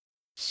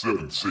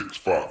7, 6,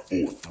 5,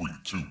 4, 3,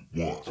 2, 1.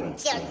 You'll never have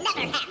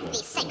the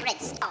sacred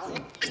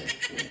stone.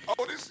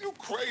 Oh, this you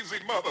crazy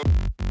mother...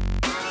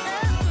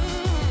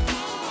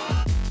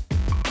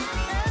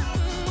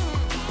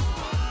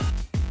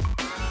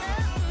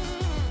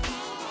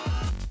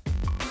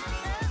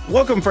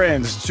 Welcome,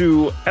 friends,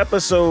 to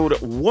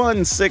episode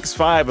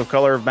 165 of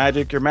Color of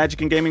Magic, your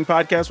Magic and Gaming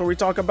podcast, where we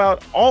talk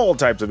about all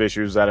types of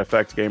issues that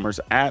affect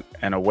gamers at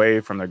and away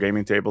from their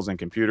gaming tables and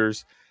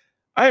computers.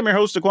 I am your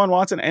host, Daquan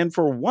Watson, and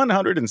for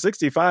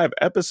 165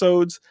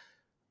 episodes,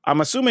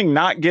 I'm assuming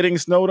not getting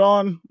snowed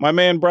on, my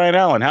man Brian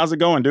Allen. How's it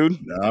going, dude?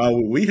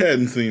 No, we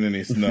hadn't seen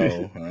any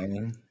snow.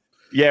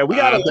 Yeah, we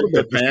got a little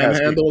bit. The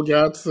Panhandle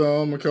got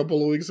some a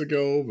couple of weeks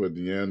ago, but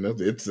yeah,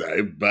 it's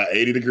about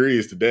 80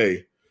 degrees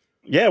today.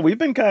 Yeah, we've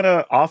been kind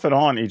of off and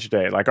on each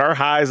day. Like our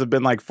highs have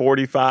been like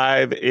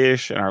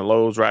 45-ish and our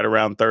lows right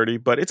around 30,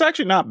 but it's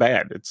actually not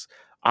bad. It's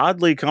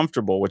oddly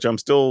comfortable, which I'm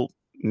still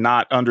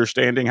not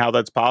understanding how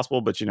that's possible,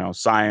 but you know,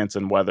 science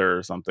and weather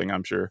or something,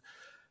 I'm sure.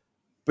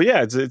 But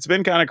yeah, it's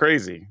been kind of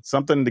crazy.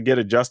 Something to get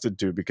adjusted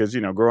to because,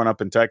 you know, growing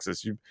up in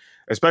Texas,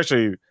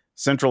 especially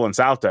Central and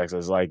South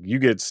Texas, like you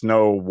get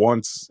snow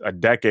once a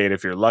decade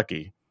if you're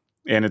lucky,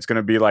 and it's going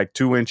to be like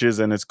 2 inches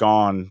and it's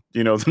gone,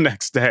 you know, the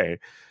next day.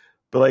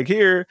 But like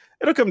here,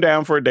 it'll come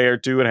down for a day or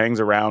two. It hangs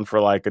around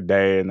for like a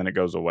day and then it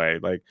goes away.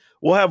 Like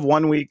we'll have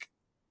 1 week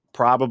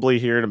probably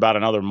here in about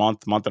another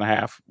month and a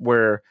half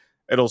where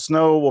it'll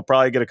snow. We'll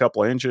probably get a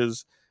couple of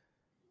inches.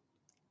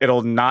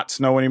 It'll not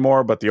snow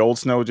anymore, but the old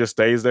snow just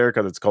stays there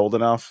because it's cold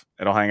enough.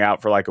 It'll hang out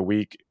for like a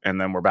week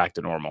and then we're back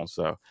to normal.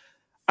 So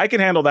I can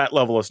handle that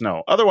level of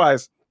snow.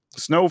 Otherwise,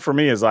 snow for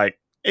me is like,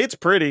 it's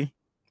pretty.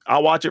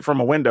 I'll watch it from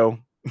a window.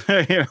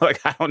 You know, like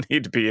I don't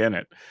need to be in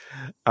it.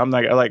 I'm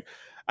like,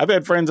 I've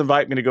had friends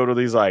invite me to go to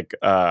these like,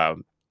 I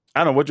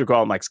don't know what you call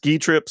them, like ski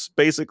trips.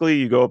 Basically,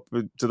 you go up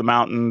to the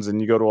mountains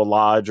and you go to a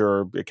lodge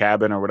or a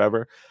cabin or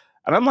whatever.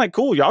 And I'm like,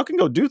 cool, y'all can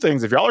go do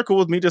things. If y'all are cool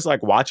with me just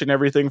like watching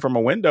everything from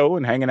a window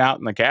and hanging out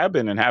in the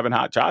cabin and having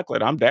hot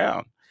chocolate, I'm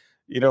down.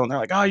 You know, and they're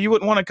like, oh, you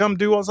wouldn't want to come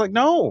do? I was like,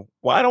 no,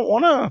 well, I don't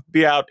want to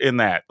be out in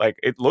that. Like,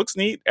 it looks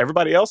neat.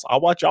 Everybody else, I'll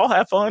watch y'all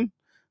have fun.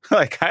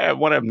 Like, I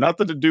want to have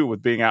nothing to do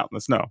with being out in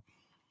the snow.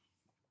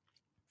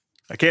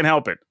 I can't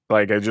help it.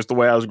 Like, it's just the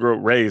way I was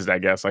raised, I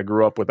guess. I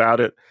grew up without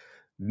it.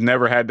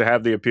 Never had to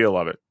have the appeal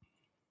of it.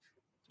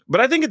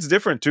 But I think it's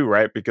different too,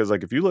 right? Because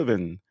like if you live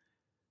in,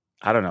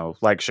 I don't know,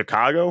 like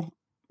Chicago,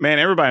 man,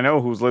 everybody I know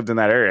who's lived in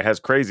that area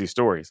has crazy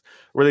stories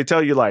where they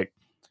tell you like,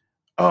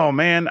 oh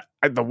man,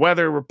 the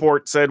weather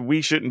report said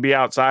we shouldn't be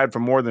outside for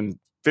more than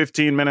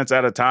 15 minutes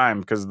at a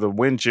time because the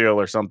wind chill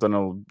or something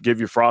will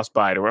give you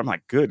frostbite. Or I'm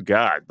like, good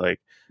God,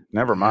 like,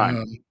 never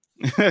mind.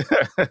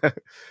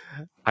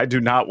 I do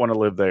not want to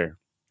live there.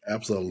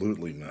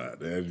 Absolutely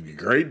not. It'd be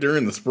great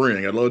during the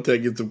spring. I'd love to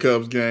take you some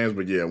Cubs games,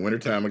 but yeah,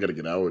 wintertime, I got to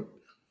get out.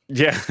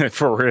 Yeah,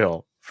 for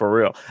real. For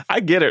real. I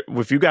get it.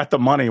 If you got the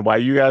money, why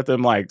you got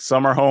them like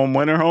summer home,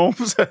 winter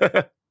homes?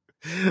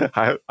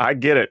 I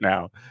get it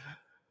now.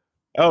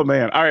 Oh,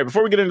 man. All right.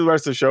 Before we get into the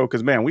rest of the show,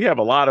 because, man, we have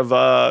a lot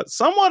of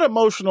somewhat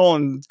emotional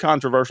and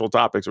controversial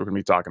topics we're going to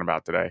be talking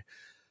about today.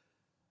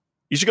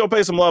 You should go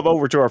pay some love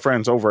over to our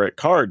friends over at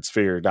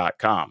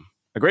cardsphere.com.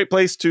 A great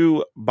place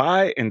to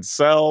buy and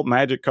sell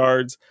Magic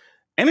cards.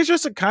 And it's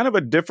just a kind of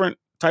a different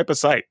type of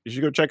site. You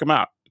should go check them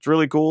out. It's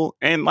really cool.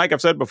 And like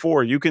I've said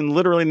before, you can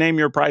literally name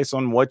your price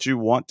on what you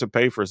want to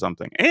pay for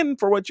something and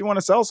for what you want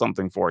to sell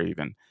something for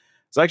even.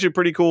 It's actually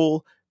pretty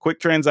cool.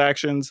 Quick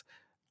transactions.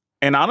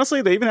 And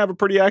honestly, they even have a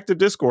pretty active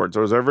Discord.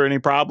 So is there ever any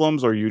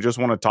problems or you just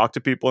want to talk to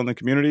people in the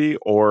community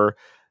or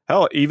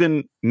hell,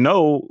 even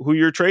know who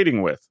you're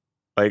trading with?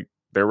 Like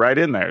they're right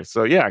in there.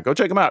 So yeah, go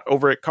check them out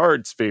over at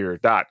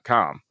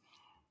cardsphere.com.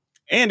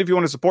 And if you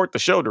want to support the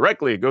show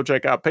directly, go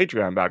check out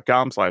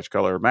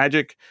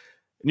patreon.com/colormagic.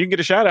 And you can get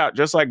a shout out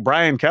just like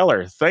Brian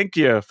Keller. Thank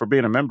you for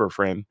being a member,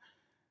 friend.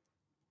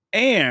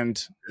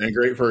 And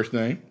great first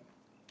name.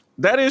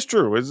 That is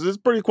true. It's a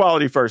pretty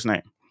quality first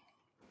name.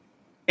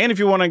 And if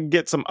you want to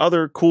get some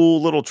other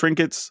cool little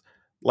trinkets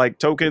like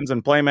tokens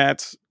and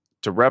playmats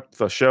to rep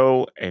the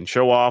show and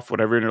show off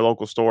whatever in your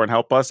local store and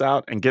help us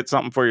out and get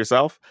something for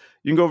yourself,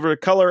 you can go over to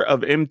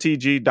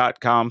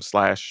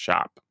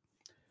colorofmtg.com/shop.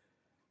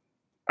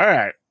 All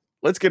right,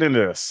 let's get into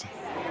this.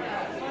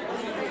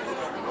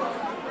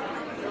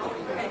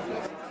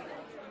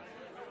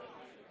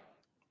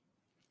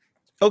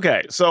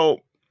 Okay, so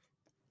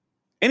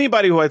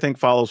anybody who I think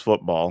follows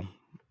football,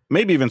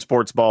 maybe even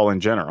sports ball in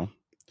general,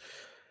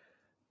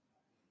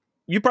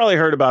 you probably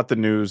heard about the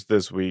news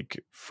this week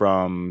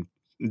from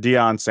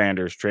Deion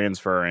Sanders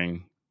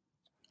transferring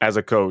as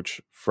a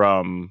coach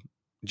from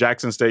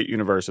Jackson State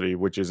University,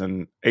 which is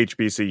an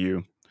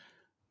HBCU,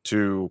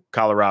 to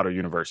Colorado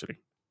University.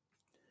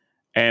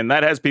 And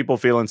that has people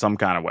feeling some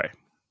kind of way.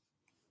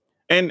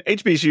 And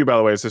HBCU, by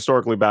the way, is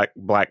historically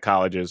black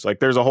colleges.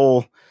 Like there's a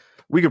whole,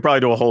 we could probably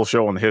do a whole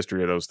show on the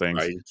history of those things.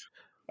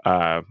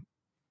 Right.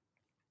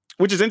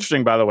 Which is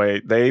interesting, by the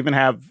way. They even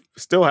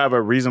still have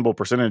a reasonable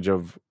percentage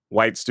of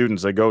white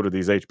students that go to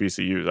these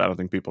HBCUs. I don't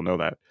think people know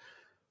that.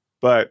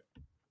 But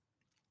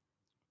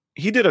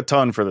he did a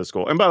ton for the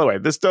school. And by the way,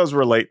 this does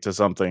relate to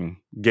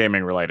something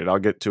gaming related. I'll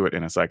get to it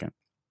in a second.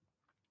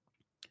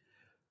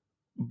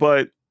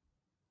 But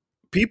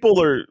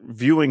people are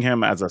viewing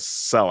him as a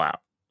sellout.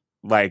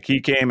 Like he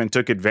came and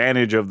took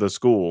advantage of the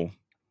school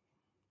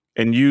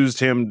and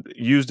used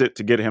it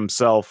to get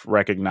himself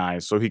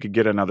recognized so he could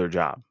get another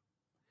job.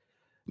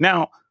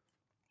 Now,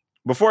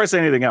 before I say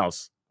anything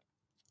else,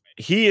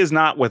 he is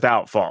not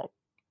without fault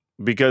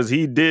because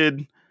he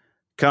did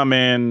come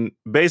in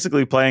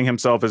basically playing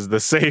himself as the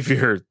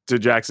savior to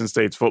Jackson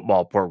State's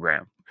football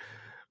program,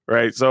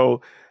 right?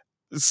 So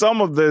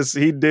some of this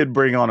he did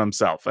bring on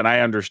himself, and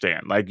I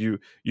understand. Like you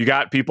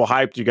got people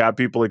hyped, you got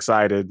people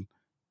excited.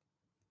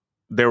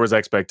 There was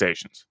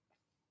expectations.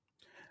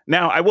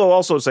 Now, I will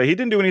also say he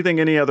didn't do anything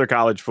any other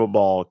college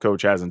football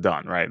coach hasn't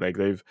done, right? Like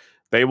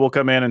they will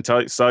come in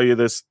and sell you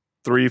this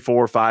 3,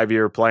 4, 5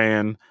 year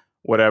plan,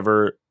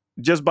 whatever,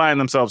 just buying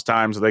themselves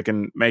time so they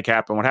can make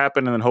happen what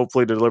happened and then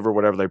hopefully deliver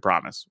whatever they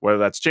promise, whether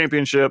that's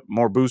championship,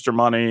 more booster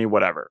money,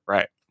 whatever,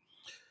 right?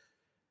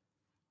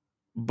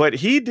 But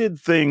he did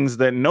things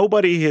that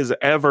nobody has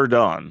ever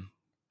done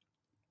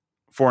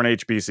for an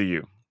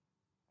HBCU.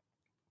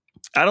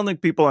 I don't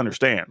think people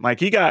understand. Like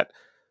he got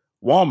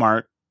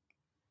Walmart,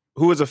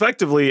 who is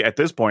effectively at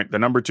this point the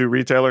number 2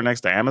 retailer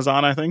next to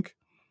Amazon, I think,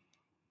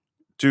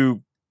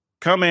 to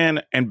come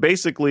in and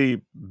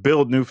basically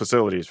build new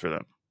facilities for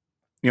them.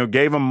 You know,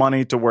 gave them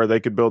money to where they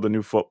could build a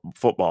new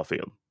football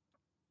field.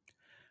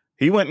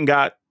 He went and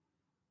got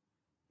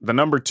the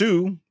number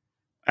 2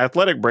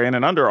 athletic brand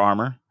in Under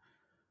Armour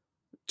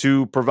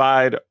to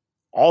provide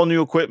all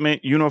new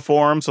equipment,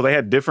 uniforms, so they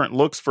had different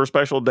looks for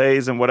special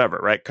days and whatever,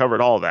 right?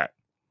 Covered all that.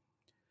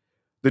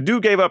 The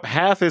dude gave up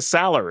half his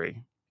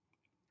salary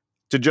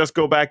to just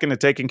go back into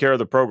taking care of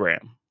the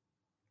program.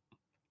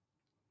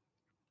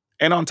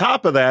 And on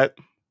top of that,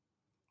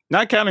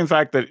 not counting the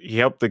fact that he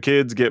helped the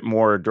kids get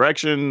more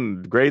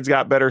direction, grades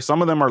got better.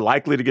 Some of them are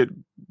likely to get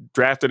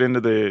drafted into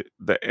the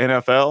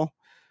NFL.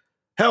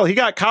 Hell, he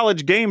got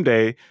College Game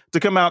Day to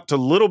come out to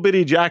little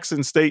bitty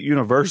Jackson State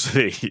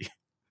University,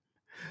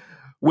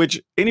 which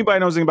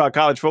anybody knows anything about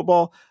college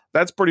football,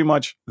 that's pretty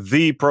much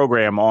the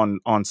program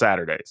on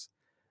Saturdays.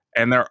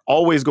 And they're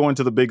always going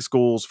to the big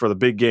schools for the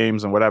big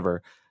games and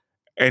whatever.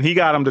 And he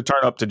got them to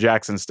turn up to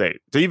Jackson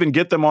State to even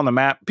get them on the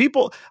map.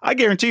 People, I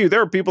guarantee you,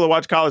 there are people that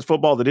watch college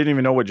football that didn't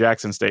even know what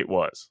Jackson State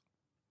was.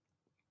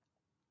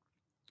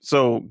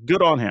 So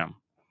good on him.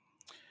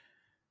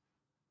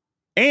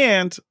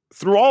 And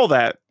through all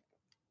that,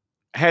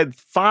 had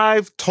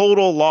 5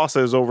 total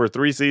losses over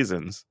 3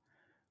 seasons,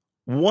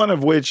 one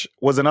of which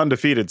was an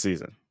undefeated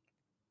season.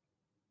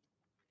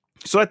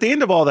 So at the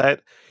end of all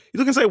that, you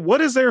look and say,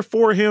 what is there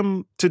for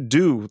him to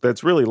do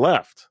that's really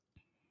left?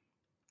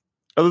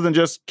 Other than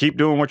just keep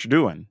doing what you're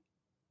doing.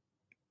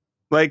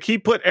 Like he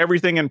put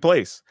everything in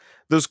place.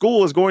 The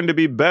school is going to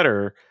be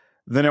better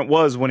than it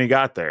was when he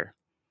got there.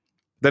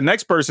 The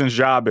next person's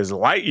job is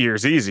light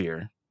years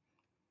easier.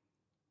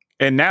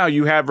 And now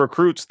you have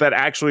recruits that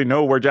actually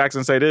know where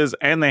Jackson State is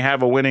and they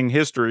have a winning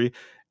history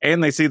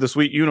and they see the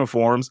sweet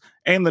uniforms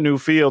and the new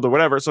field or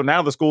whatever. So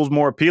now the school's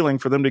more appealing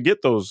for them to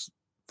get those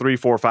 3,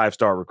 4,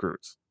 5-star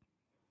recruits.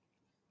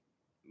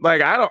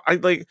 Like,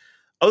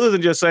 other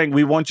than just saying,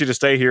 we want you to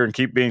stay here and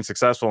keep being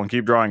successful and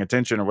keep drawing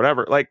attention or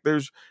whatever, like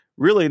there's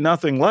really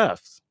nothing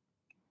left.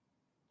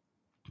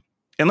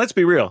 And let's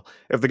be real.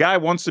 If the guy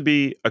wants to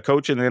be a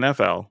coach in the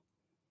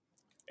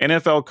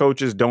NFL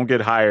coaches don't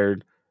get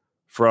hired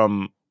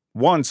from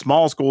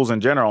small schools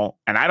in general.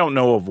 And I don't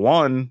know of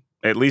one,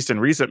 at least in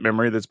recent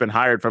memory, that's been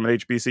hired from an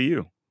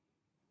HBCU.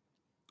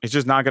 It's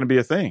just not going to be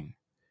a thing.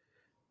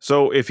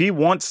 So if he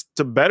wants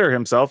to better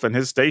himself and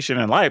his station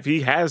in life,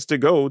 he has to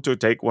go to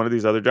take one of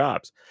these other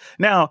jobs.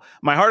 Now,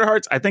 my heart of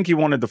hearts, I think he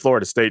wanted the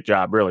Florida State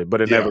job, really,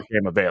 but it never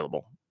came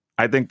available.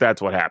 I think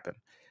that's what happened.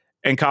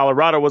 And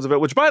Colorado was of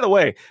it, which, by the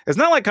way, it's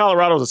not like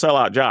Colorado's a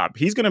sellout job.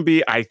 He's going to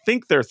be, I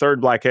think, their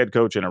 3rd black head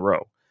coach in a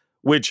row,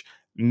 which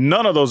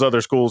none of those other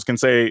schools can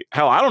say.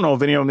 Hell, I don't know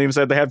if any of them even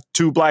said they have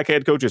 2 black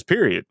head coaches,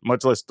 period,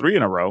 much less 3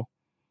 in a row.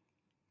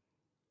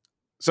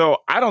 So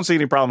I don't see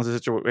any problem with the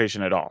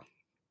situation at all.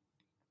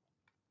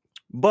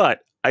 But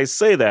I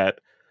say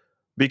that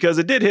because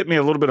it did hit me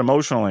a little bit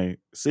emotionally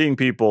seeing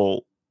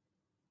people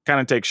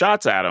kind of take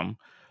shots at him,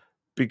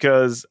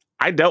 because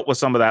I dealt with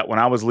some of that when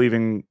I was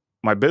leaving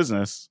my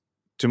business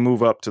to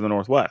move up to the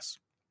Northwest.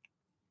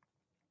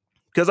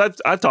 Because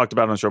I've talked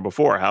about on the show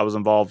before how I was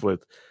involved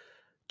with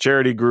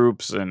charity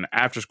groups and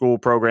after school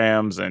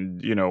programs.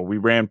 And, you know, we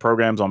ran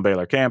programs on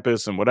Baylor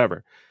campus and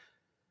whatever.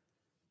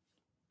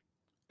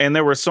 And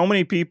there were so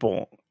many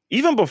people,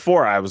 even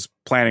before I was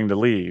planning to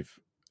leave,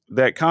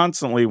 that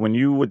constantly, when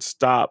you would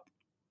stop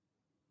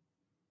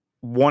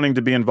wanting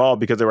to be involved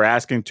because they were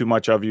asking too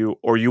much of you,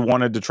 or you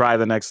wanted to try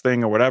the next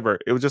thing or whatever,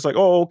 it was just like,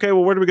 oh, okay,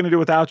 well, what are we going to do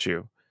without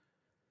you?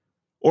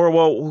 Or,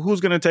 well, who's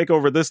going to take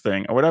over this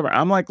thing or whatever?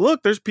 I'm like,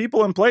 look, there's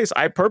people in place.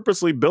 I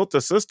purposely built a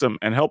system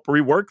and helped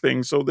rework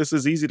things so this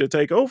is easy to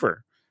take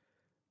over.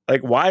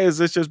 Like, why is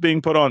this just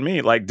being put on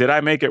me? Like, did I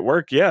make it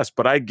work? Yes,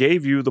 but I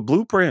gave you the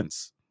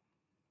blueprints.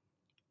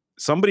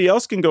 somebody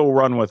else can go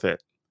run with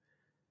it.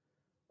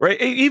 Right?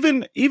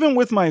 Even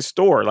with my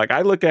store, like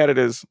I look at it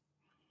as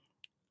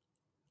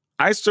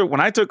when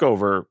I took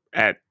over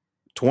at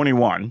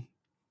 21,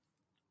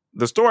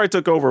 the store I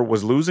took over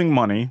was losing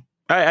money.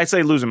 I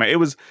say losing money. It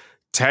was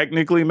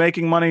technically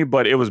making money,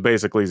 but it was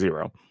basically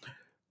zero.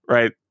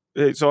 Right?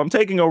 So I'm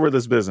taking over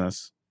this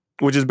business,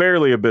 which is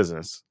barely a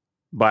business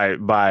by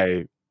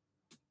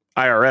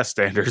IRS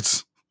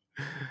standards.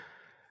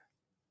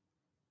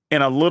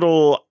 In a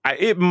little,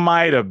 it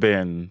might have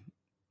been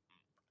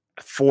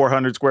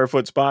 400 square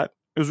foot spot.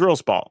 It was real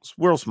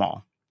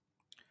small.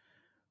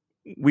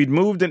 We'd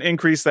moved and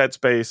increased that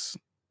space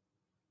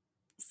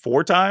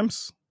 4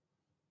 times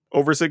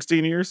over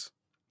 16 years.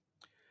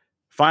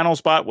 Final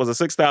spot was a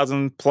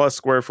 6,000 plus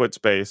square foot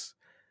space.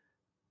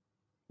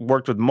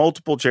 Worked with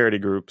multiple charity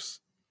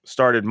groups,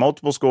 started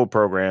multiple school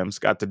programs,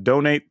 got to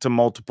donate to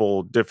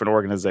multiple different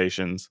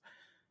organizations,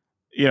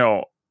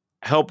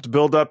 helped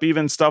build up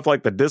even stuff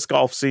like the disc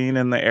golf scene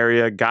in the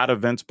area, got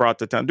events brought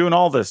to town, doing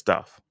all this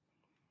stuff.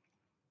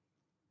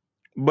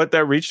 But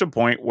that reached a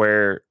point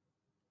where,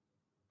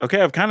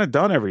 okay, I've kind of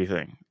done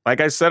everything.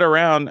 Like I sat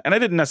around, and I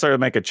didn't necessarily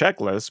make a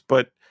checklist,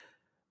 but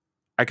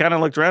I kind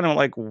of looked around and went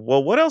like,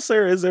 well, what else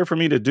is there for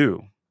me to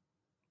do?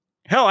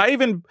 Hell, I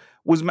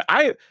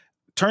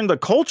turned the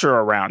culture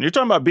around. You're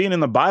talking about being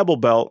in the Bible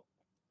Belt.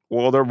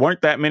 Well, there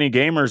weren't that many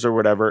gamers or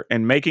whatever,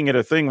 and making it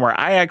a thing where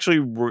I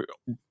actually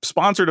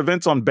sponsored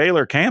events on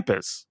Baylor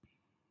campus.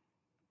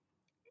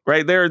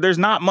 Right there, there's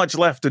not much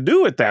left to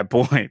do at that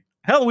point.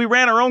 Hell, we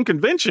ran our own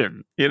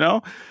convention,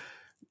 And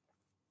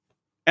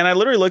I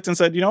literally looked and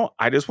said,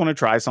 I just want to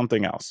try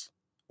something else.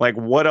 Like,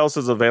 what else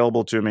is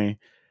available to me?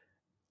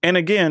 And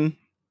again,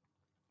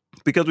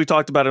 because we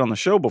talked about it on the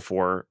show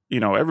before,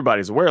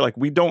 everybody's aware, like,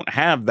 we don't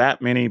have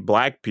that many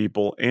Black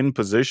people in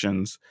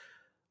positions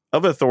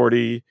of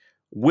authority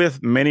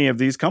with many of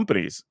these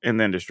companies in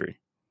the industry.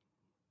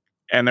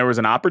 And there was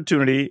an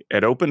opportunity.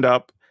 It opened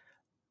up.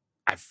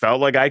 I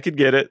felt like I could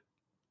get it.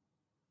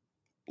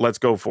 Let's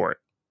go for it.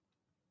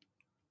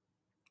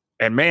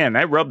 And man,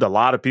 that rubbed a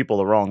lot of people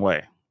the wrong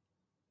way.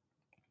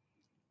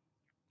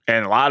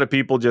 And a lot of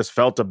people just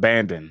felt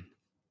abandoned,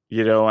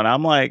 and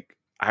I'm like,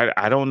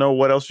 I don't know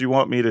what else you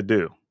want me to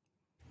do.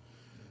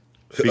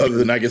 Other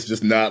than, I guess,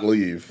 just not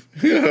leave.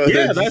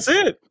 Yeah, that's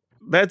it.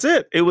 That's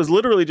it. It was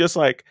literally just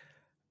like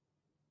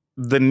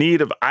the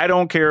need of, I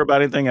don't care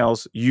about anything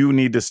else. You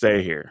need to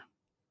stay here.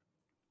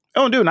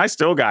 Oh, dude, and I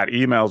still got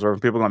emails where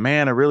people going,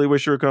 man, I really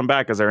wish you were coming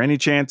back. Is there any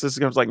chance this is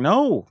going to, like,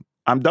 no,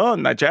 I'm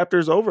done. That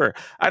chapter's over.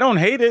 I don't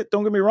hate it.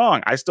 Don't get me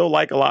wrong. I still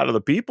like a lot of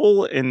the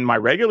people in my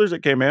regulars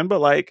that came in,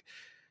 but like,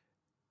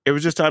 it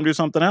was just time to do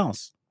something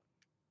else.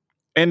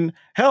 And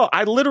hell,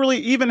 I literally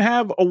even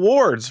have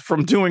awards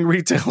from doing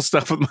retail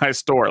stuff with my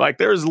store. Like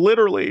there's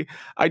literally,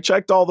 I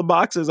checked all the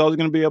boxes I was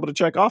going to be able to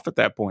check off at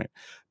that point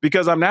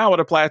because I'm now at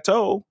a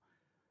plateau.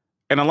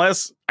 And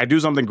unless I do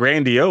something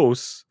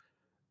grandiose,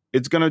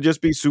 it's going to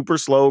just be super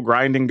slow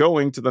grinding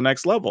going to the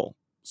next level.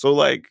 So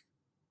like,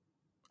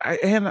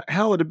 it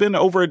had been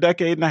over a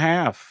decade and a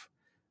half.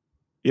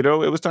 It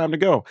was time to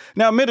go.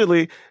 Now,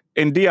 admittedly,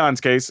 in Dion's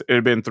case, it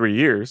had been 3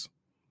 years.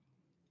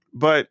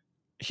 But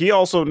he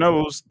also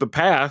knows the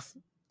path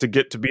to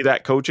get to be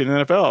that coach in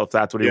the NFL if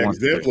that's what he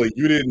wants exactly. to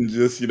do. You didn't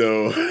just, you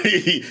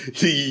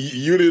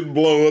didn't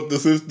blow up the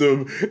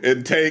system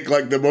and take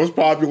like the most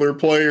popular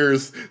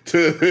players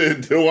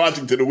to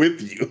Washington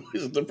with you.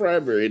 Is the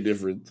primary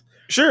difference.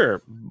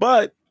 Sure,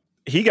 but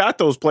he got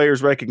those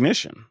players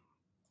recognition.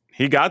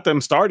 He got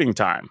them starting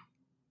time.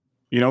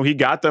 He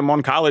got them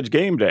on college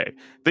game day.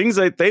 Things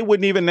that they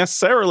wouldn't even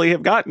necessarily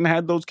have gotten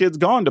had those kids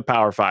gone to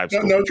Power 5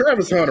 schools. No,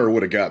 Travis Hunter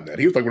would have gotten that.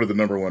 He was like one of the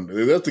number one.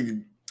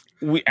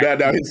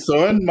 Now his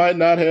son might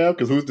not have,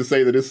 because who's to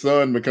say that his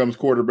son becomes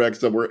quarterback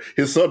somewhere?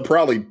 His son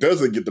probably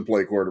doesn't get to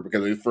play quarter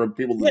because for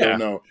people that don't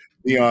know,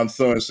 Dion's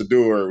son,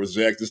 Shedeur, was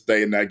Jackson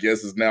State, and I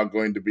guess is now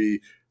going to be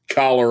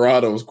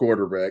Colorado's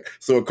quarterback.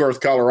 So, of course,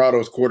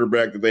 Colorado's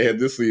quarterback that they had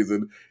this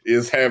season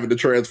is having to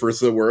transfer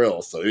somewhere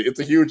else. So it's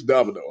a huge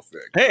domino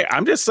effect. Hey,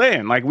 I'm just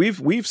saying, like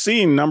we've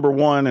seen number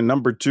 1 and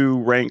number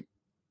 2 ranked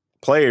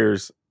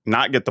players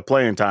not get the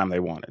playing time they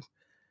wanted.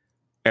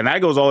 And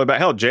that goes all the way back.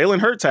 Hell,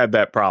 Jalen Hurts had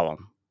that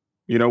problem,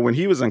 when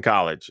he was in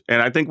college.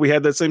 And I think we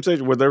had that same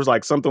situation where there was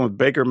like something with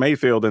Baker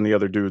Mayfield and the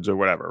other dudes or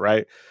whatever,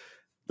 right?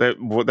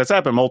 That's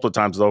happened multiple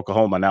times with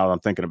Oklahoma now that I'm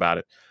thinking about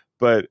it.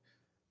 But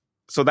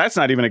so that's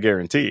not even a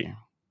guarantee.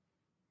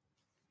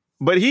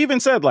 But he even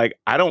said, like,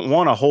 I don't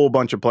want a whole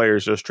bunch of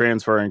players just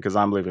transferring because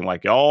I'm leaving.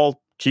 Like, y'all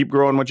keep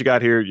growing what you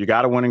got here. You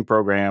got a winning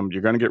program.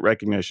 You're going to get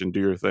recognition. Do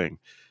your thing.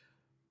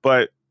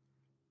 But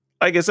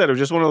like I said, it was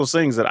just one of those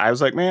things that I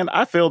was like, man,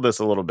 I feel this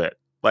a little bit.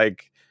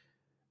 Like,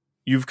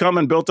 you've come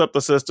and built up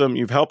the system.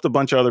 You've helped a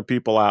bunch of other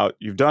people out.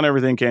 You've done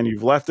everything you can.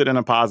 You've left it in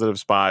a positive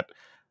spot.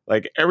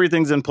 Like,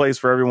 everything's in place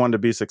for everyone to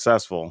be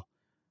successful.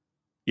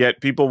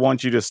 Yet people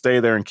want you to stay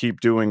there and keep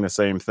doing the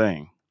same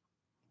thing.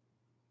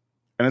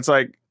 And it's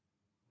like,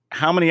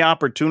 how many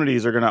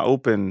opportunities are going to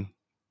open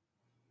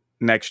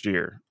next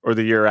year or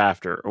the year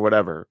after or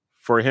whatever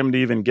for him to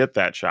even get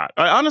that shot?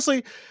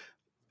 Honestly,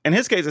 in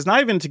his case, it's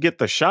not even to get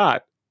the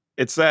shot.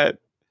 It's that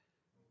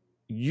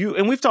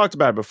and we've talked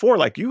about it before,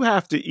 like you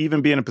have to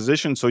even be in a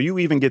position so you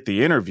even get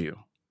the interview.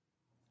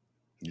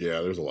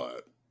 Yeah, there's a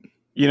lot.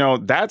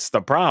 That's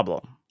the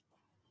problem.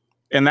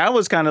 And that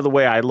was kind of the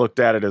way I looked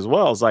at it as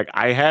well. It's like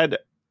I had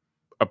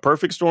a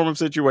perfect storm of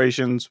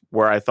situations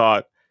where I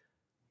thought,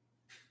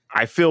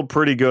 I feel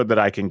pretty good that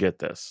I can get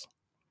this.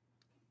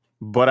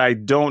 But I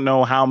don't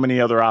know how many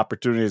other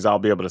opportunities I'll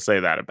be able to say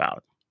that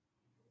about.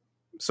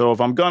 So if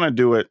I'm going to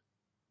do it,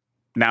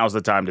 now's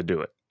the time to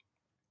do it.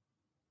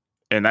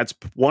 And that's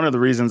one of the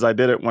reasons I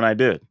did it when I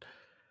did.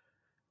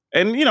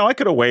 And, I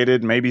could have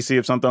waited, maybe see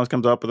if something else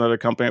comes up with another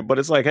company. But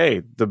it's like,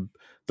 hey,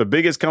 the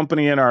biggest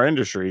company in our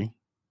industry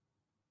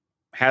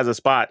has a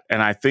spot,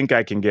 and I think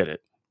I can get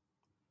it.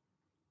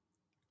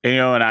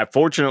 And I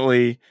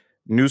fortunately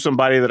knew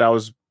somebody that I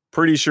was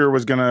pretty sure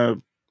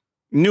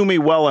knew me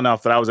well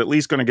enough that I was at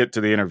least going to get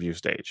to the interview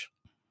stage.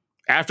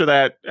 After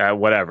that,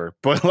 whatever.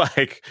 But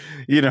I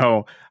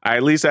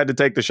at least had to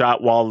take the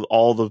shot while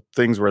all the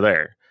things were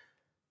there.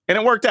 And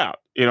it worked out.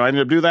 I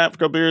ended up doing that for a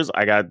couple of years.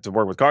 I got to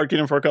work with Card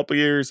Kingdom for a couple of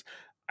years.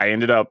 I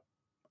ended up,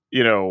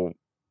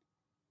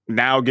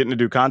 now getting to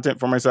do content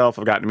for myself.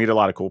 I've gotten to meet a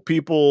lot of cool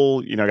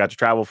people, got to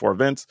travel for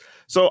events.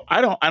 So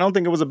I don't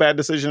think it was a bad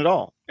decision at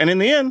all. And in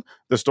the end,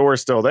 the store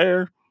is still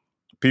there.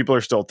 People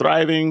are still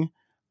thriving.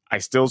 I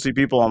still see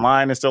people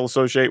online I still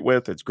associate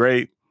with. It's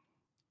great.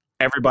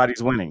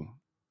 Everybody's winning.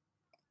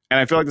 And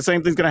I feel like the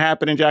same thing's going to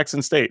happen in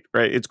Jackson State,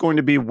 right? It's going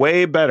to be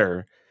way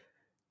better.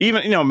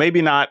 Even,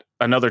 maybe not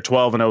another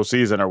 12-0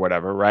 season or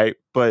whatever, right?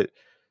 But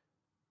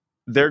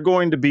they're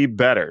going to be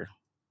better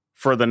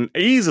for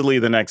easily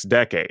the next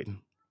decade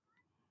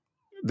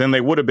than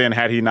they would have been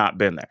had he not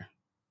been there.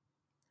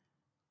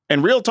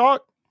 And real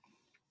talk,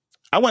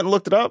 I went and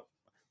looked it up.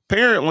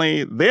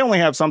 Apparently, they only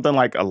have something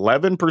like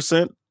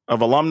 11%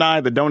 of alumni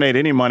that donate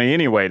any money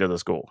anyway to the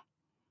school.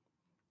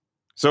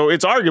 So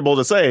it's arguable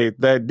to say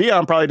that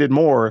Deion probably did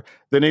more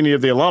than any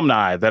of the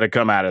alumni that had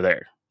come out of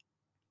there,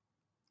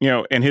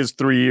 in his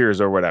 3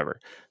 years or whatever.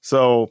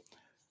 So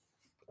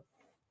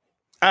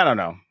I don't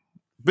know.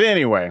 But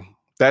anyway,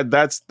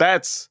 that's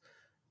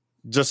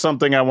just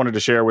something I wanted to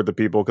share with the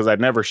people because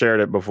I'd never shared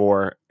it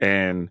before.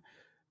 And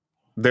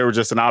there was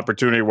just an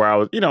opportunity where I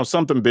was,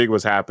 something big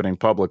was happening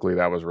publicly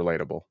that was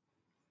relatable.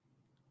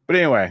 But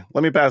anyway,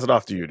 let me pass it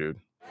off to you, dude.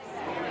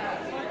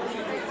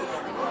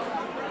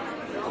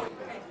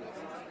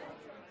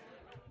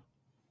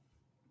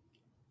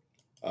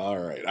 All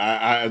right.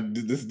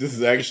 This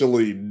is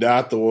actually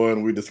not the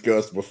one we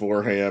discussed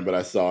beforehand, but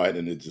I saw it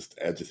and it just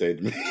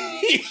agitated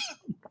me.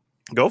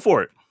 Go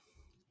for it.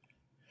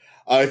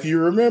 If you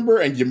remember,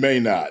 and you may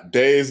not,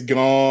 Days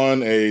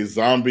Gone, a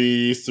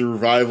zombie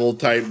survival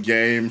type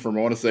game from,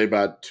 I want to say,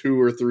 about 2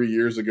 or 3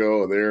 years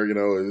ago. There,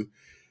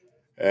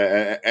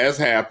 as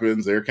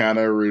happens, they're kind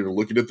of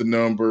looking at the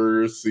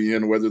numbers,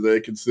 seeing whether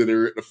they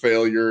consider it a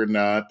failure or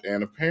not.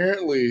 And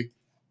apparently,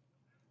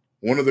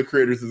 one of the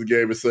creators of the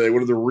game is saying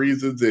one of the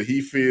reasons that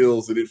he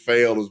feels that it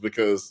failed is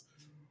because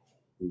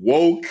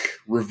woke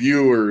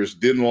reviewers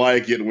didn't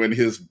like it when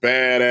his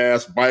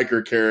badass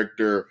biker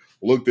character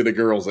looked at a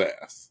girl's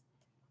ass.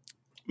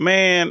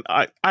 Man,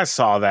 I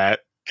saw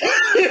that.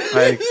 That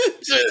ain't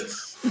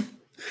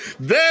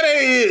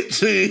it,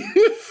 Chief.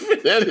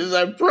 That is,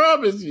 I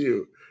promise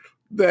you,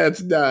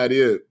 that's not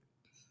it.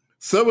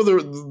 Some of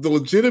the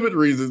legitimate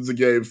reasons the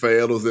game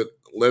failed is that,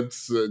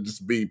 let's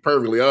just be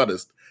perfectly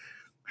honest,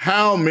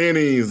 how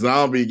many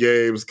zombie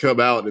games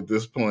come out at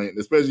this point,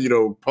 especially,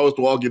 post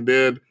Walking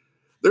Dead?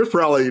 There's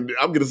probably,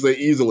 I'm going to say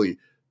easily,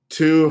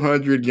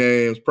 200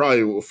 games,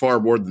 probably far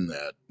more than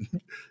that,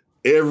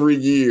 every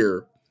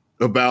year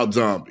about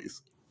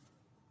zombies.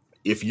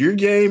 If your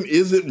game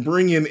isn't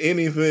bringing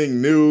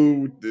anything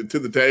new to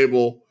the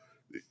table,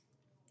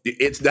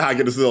 it's not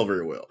going to sell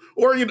very well.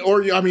 Or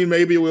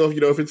maybe it will,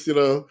 if it's, if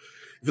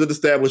it's an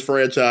established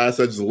franchise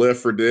such as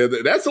Left 4 Dead.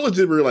 That's a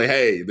legitimate, like,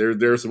 hey,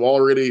 there's some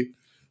already,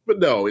 but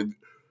no,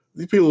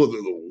 these people with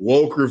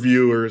woke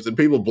reviewers and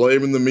people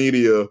blaming the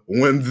media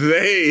when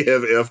they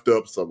have effed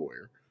up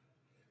somewhere.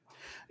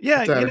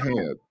 Yeah,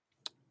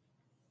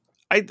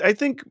 I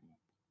think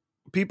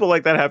people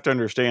like that have to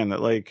understand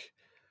that, like,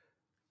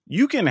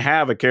 you can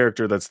have a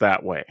character that's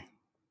that way,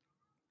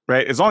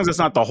 right? As long as it's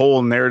not the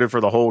whole narrative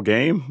for the whole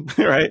game,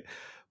 right?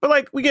 But,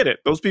 like, we get it.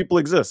 Those people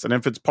exist. And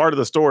if it's part of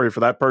the story for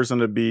that person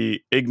to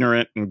be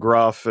ignorant and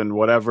gruff and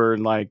whatever,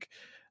 and like,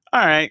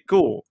 all right,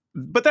 cool.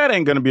 But that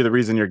ain't going to be the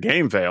reason your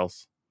game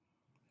fails.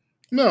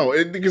 No,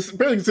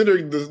 especially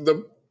considering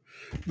the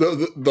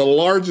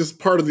largest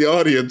part of the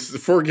audience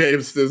for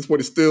games is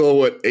what is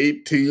still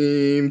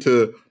 18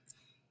 to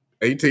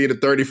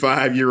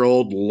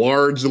 35-year-old,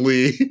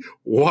 largely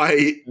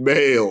white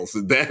males.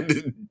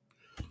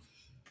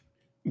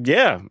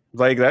 Yeah,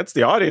 like that's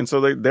the audience, so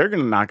they're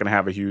not going to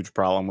have a huge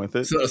problem with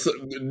it. So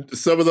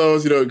some of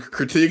those,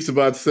 critiques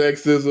about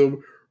sexism,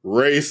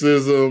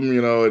 racism,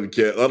 and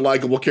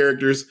unlikable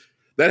characters,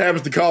 that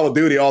happens to Call of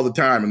Duty all the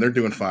time, and they're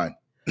doing fine.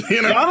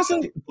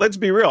 Honestly, let's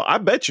be real. I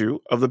bet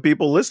you of the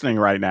people listening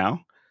right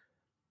now,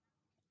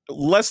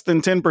 less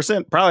than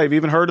 10% probably have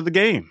even heard of the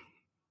game.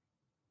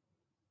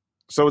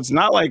 So it's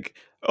not like,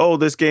 oh,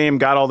 this game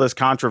got all this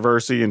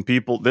controversy and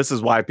this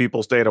is why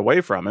people stayed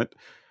away from it.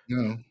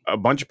 No. A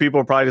bunch of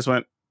people probably just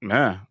went,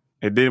 nah,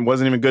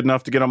 wasn't even good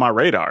enough to get on my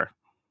radar.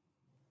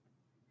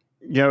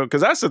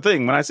 Because that's the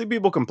thing. When I see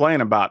people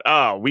complain about,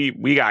 oh,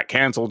 we got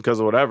canceled because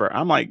of whatever,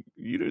 I'm like,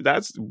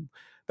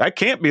 that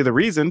can't be the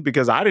reason,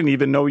 because I didn't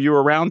even know you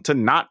were around to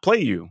not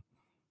play you.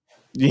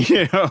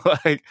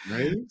 Right?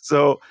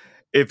 So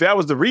if that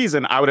was the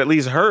reason, I would at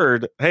least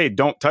heard, hey,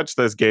 don't touch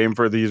this game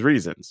for these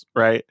reasons,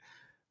 right?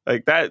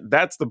 Like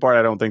that's the part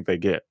I don't think they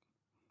get.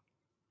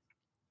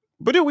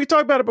 But dude, we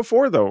talked about it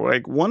before, though.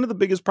 Like, one of the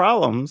biggest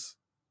problems,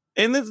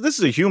 and this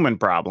is a human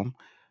problem,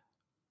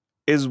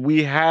 is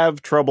we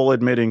have trouble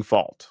admitting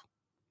fault.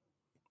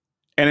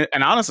 And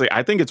honestly,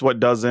 I think it's what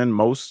does in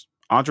most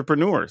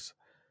entrepreneurs,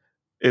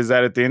 is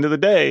that at the end of the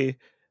day,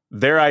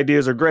 their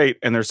ideas are great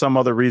and there's some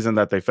other reason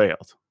that they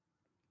failed.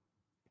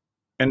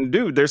 And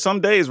dude, there's some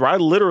days where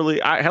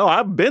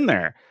I've been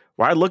there,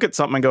 where I look at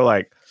something and go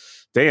like,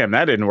 damn,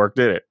 that didn't work,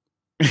 did it?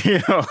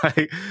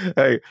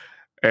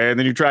 And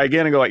then you try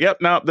again and go like, yep,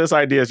 no, this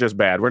idea is just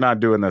bad. We're not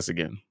doing this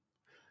again.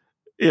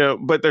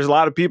 But there's a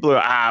lot of people who,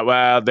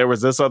 well, there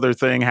was this other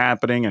thing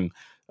happening, and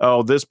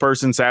this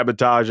person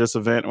sabotaged this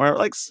event. Where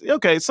like,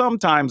 okay,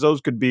 sometimes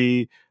those could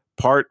be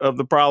part of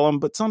the problem,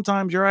 but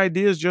sometimes your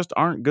ideas just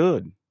aren't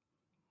good.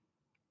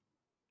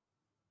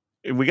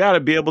 We got to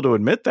be able to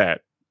admit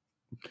that.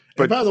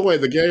 But by the way,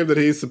 the game that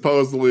he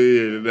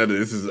supposedly,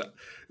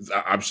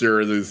 I'm sure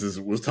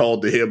was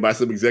told to him by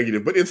some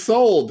executive, but it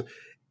sold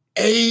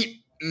 8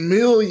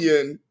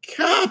 million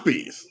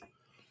copies.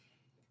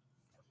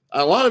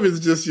 A lot of it's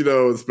just,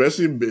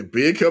 especially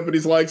big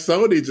companies like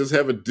Sony just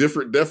have a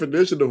different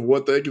definition of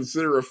what they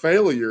consider a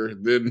failure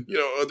than,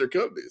 other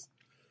companies.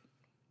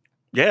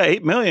 Yeah,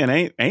 8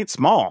 million ain't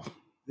small.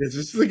 Yeah,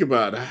 just think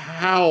about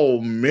how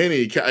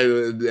many.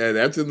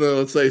 That's in the,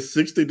 let's say,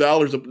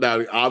 $60.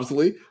 Now,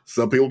 obviously,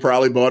 some people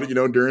probably bought it,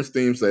 during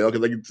Steam sale,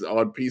 because it's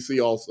on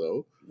PC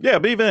also. Yeah,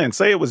 but even then,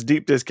 say it was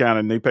deep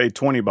discounted and they paid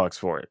 $20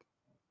 for it.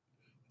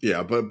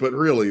 Yeah, but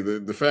really,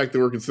 the fact that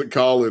we're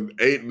calling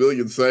 8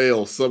 million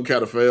sales some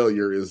kind of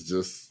failure is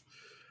just,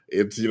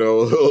 it's,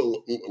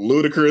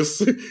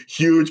 ludicrous,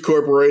 huge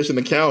corporation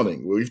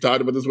accounting. We've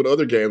talked about this with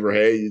other games where,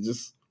 hey, you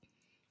just,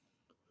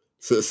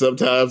 so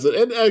sometimes,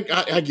 and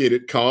I get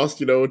it, cost,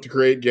 to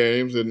create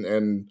games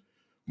and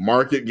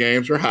market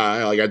games are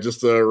high. Like I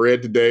just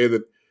read today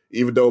that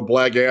even though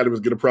Black Adam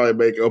is going to probably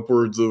make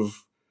upwards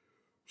of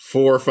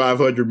 400 or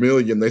 500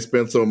 million, they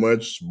spent so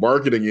much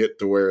marketing it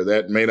to where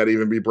that may not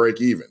even be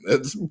break even.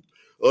 That's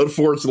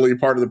unfortunately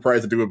part of the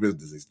price of doing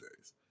business these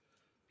days.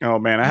 Oh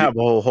man, I have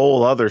a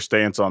whole other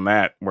stance on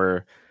that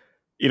where,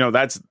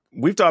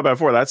 we've talked about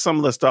before. That's some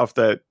of the stuff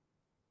that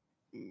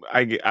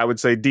I would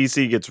say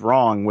DC gets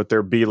wrong with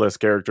their B-list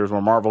characters,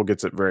 where Marvel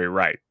gets it very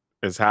right,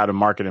 is how to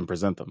market and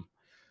present them.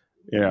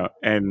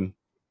 And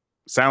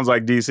sounds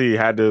like DC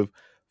had to.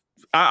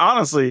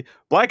 Honestly,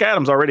 Black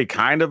Adam's already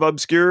kind of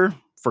obscure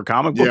for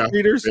comic book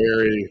readers.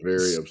 Very, very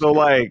obscure. So,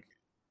 like,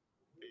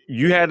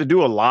 you had to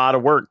do a lot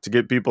of work to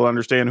get people to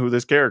understand who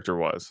this character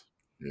was.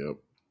 Yep.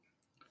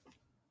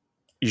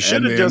 You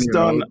should have just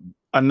done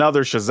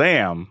another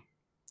Shazam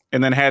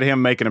and then had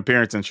him make an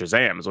appearance in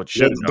Shazam is what you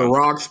should have done. The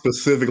Rock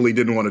specifically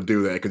didn't want to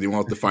do that because he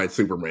wants to fight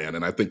Superman,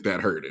 and I think that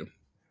hurt him.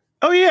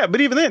 Oh, yeah,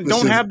 but even then,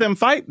 don't have them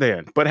fight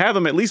then, but have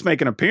them at least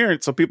make an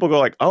appearance so people go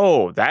like,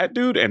 oh, that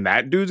dude and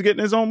that dude's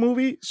getting his own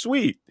movie?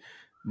 Sweet.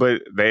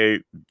 But they,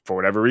 for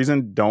whatever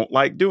reason, don't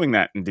like doing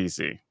that in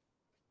DC.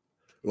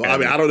 Well,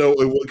 I don't know,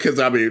 because,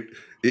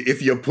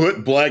 if you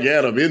put Black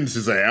Adam in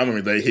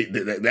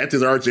Shazam, that's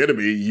his arch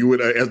enemy. You would,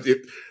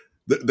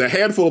 the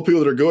handful of people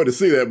that are going to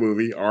see that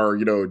movie are,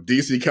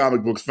 DC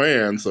comic books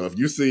fans. So if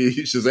you see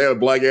Shazam and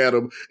Black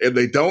Adam and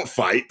they don't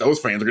fight, those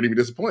fans are going to be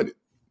disappointed.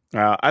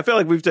 I feel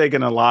like we've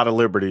taken a lot of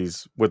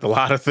liberties with a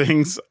lot of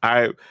things.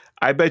 I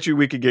bet you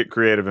we could get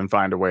creative and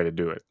find a way to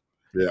do it.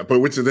 Yeah, but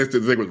which is the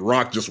thing with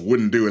Rock just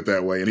wouldn't do it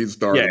that way, and he'd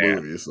star in the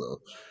movie.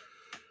 So,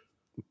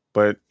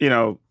 but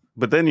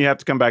then you have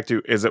to come back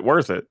to, is it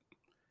worth it?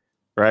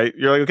 Right?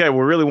 You're like, okay,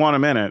 we really want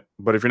him in it,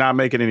 but if you're not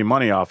making any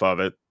money off of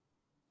it,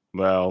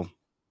 well,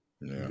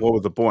 what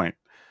was the point?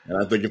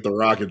 And I think if The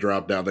Rock had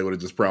dropped out, they would have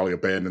just probably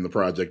abandoned the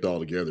project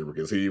altogether,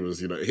 because he was,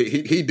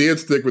 he did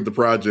stick with the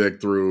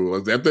project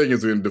through. That thing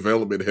is in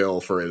development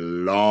hell for a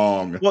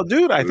long. Well,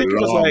 dude, I think it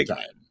was like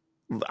time.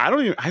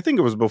 I think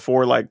it was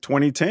before like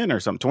 2010 or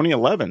something,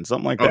 2011,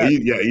 something like that.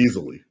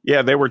 Easily.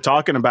 Yeah, they were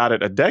talking about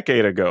it a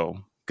decade ago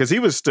because he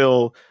was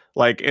still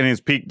like in his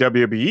peak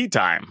WWE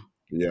time.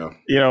 Yeah.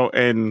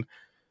 And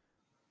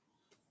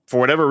for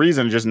whatever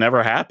reason, it just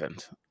never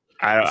happened.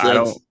 I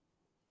don't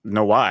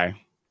know why.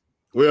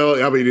 Well,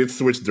 it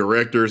switched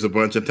directors a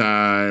bunch of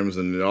times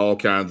and all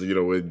kinds of,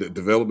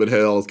 development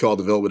hell. It's called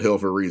development hell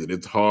for a reason.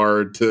 It's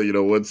hard to,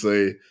 let's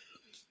say.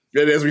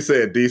 And as we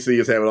said, DC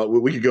is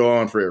having, we could go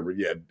on forever.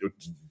 Yeah,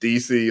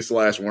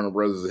 DC / Warner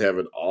Brothers is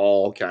having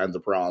all kinds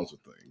of problems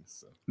with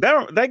things.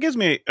 So. That gives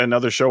me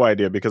another show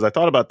idea, because I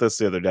thought about this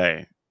the other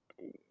day.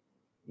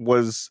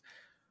 was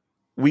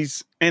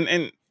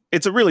and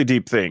it's a really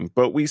deep thing,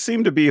 but we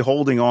seem to be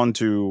holding on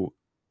to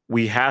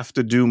we have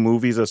to do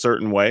movies a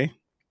certain way.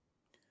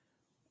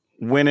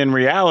 When in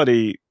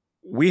reality,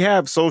 we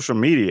have social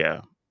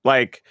media,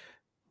 like,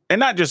 and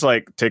not just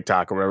like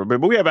TikTok or whatever,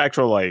 but we have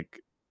actual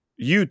like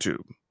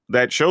YouTube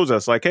that shows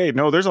us like, hey,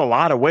 no, there's a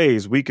lot of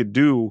ways we could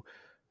do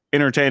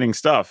entertaining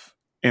stuff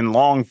in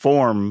long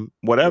form,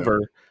 whatever.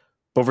 Yeah.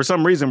 But for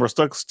some reason, we're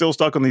still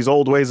stuck on these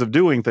old ways of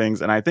doing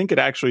things. And I think it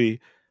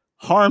actually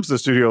harms the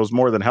studios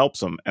more than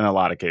helps them in a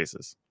lot of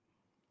cases.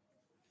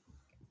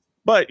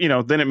 But,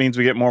 then it means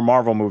we get more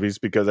Marvel movies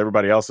because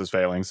everybody else is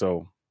failing.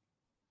 So,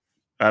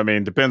 I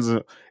mean, depends.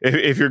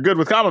 If you're good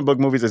with comic book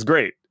movies, it's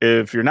great.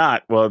 If you're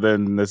not, well,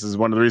 then this is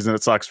one of the reasons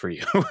it sucks for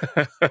you.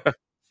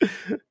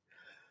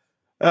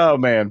 Oh,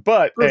 man.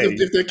 But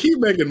if they keep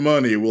making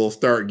money, we'll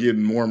start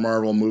getting more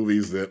Marvel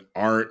movies that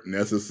aren't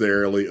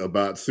necessarily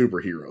about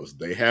superheroes.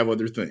 They have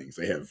other things.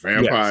 They have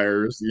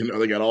vampires. Yes.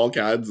 They got all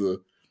kinds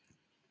of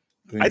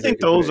things. I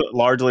think those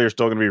largely are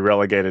still going to be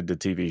relegated to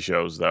TV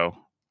shows, though.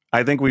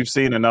 I think we've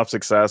seen enough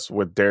success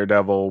with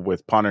Daredevil,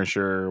 with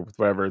Punisher, with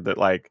whatever, that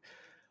like,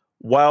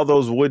 while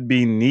those would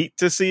be neat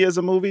to see as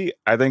a movie,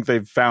 I think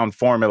they've found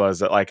formulas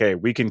that like, hey,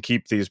 we can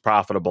keep these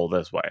profitable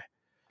this way.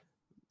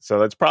 So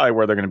that's probably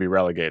where they're going to be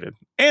relegated.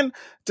 And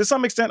to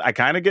some extent, I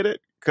kind of get it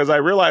because I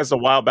realized a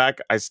while back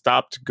I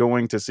stopped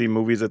going to see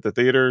movies at the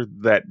theater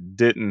that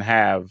didn't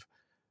have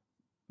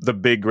the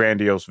big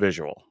grandiose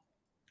visual.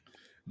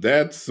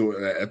 That's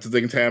the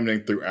thing that's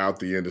happening throughout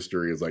the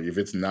industry. Is like if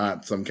it's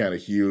not some kind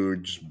of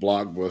huge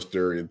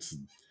blockbuster,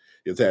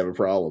 it's having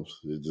problems.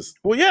 It just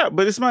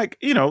but it's like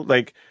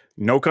like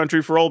No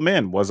Country for Old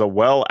Men was a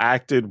well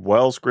acted,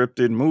 well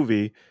scripted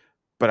movie,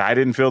 but I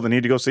didn't feel the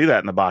need to go see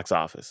that in the box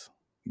office.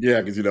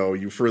 Yeah, because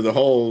you for the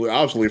whole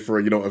obviously for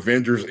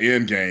Avengers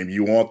Endgame,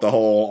 you want the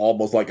whole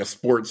almost like a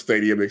sports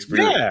stadium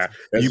experience. Yeah,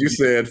 as you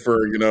said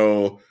for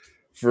your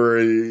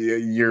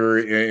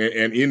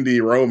an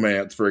indie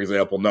romance, for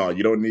example. No,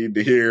 you don't need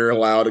to hear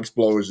loud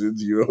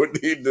explosions. You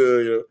don't need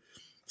to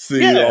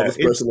see all the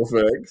special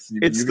effects.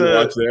 You can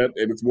watch that,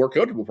 and it's more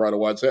comfortable probably to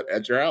watch that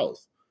at your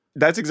house.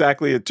 That's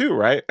exactly it too,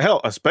 right? Hell,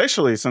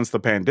 especially since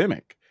the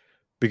pandemic.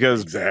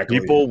 Because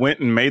people went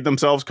and made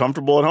themselves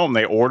comfortable at home.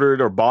 They ordered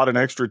or bought an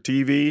extra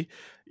TV.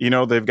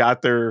 They've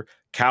got their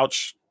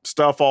couch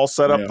stuff all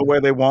set up the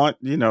way they want.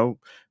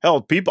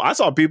 Hell, I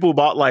saw people who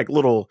bought like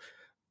little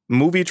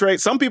movie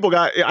trays. Some people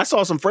I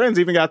saw some friends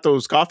even got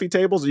those coffee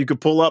tables that you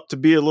could pull up to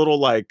be a little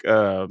like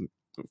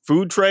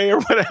food tray or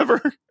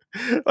whatever.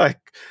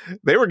 Like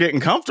they were getting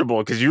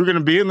comfortable because you were going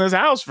to be in this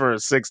house for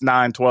 6,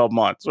 9, 12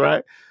 months,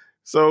 right?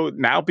 So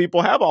now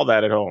people have all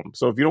that at home.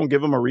 So if you don't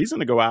give them a reason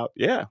to go out,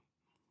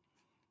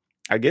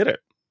 I get it.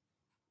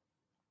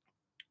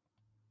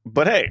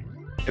 But hey,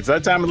 it's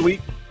that time of the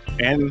week.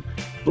 And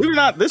believe it or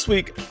not, this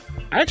week,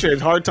 I actually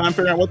had a hard time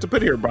figuring out what to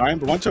put here, Brian.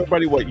 But why don't you tell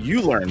everybody what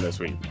you learned this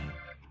week?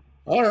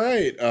 All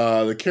right.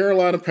 The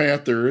Carolina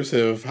Panthers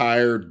have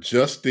hired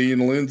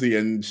Justine Lindsay,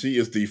 and she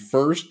is the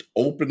first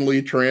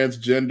openly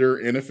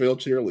transgender NFL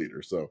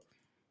cheerleader. So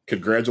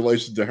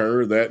congratulations to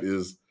her. That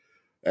is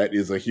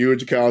a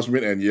huge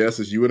accomplishment. And yes,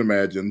 as you would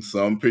imagine,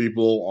 some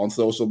people on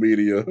social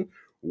media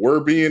were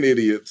being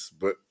idiots,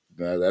 but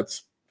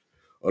that's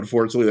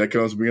unfortunately that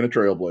comes to being a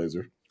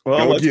trailblazer.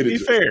 Well, let's be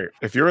fair.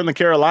 If you're in the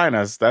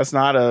Carolinas, that's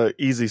not an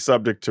easy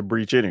subject to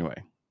breach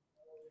anyway.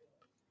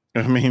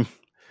 I mean,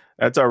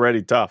 that's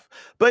already tough.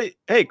 But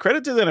hey,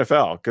 credit to the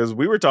NFL because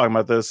we were talking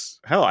about this.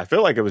 Hell, I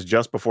feel like it was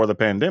just before the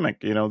pandemic,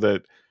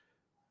 that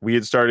we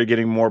had started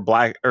getting more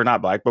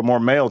more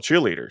male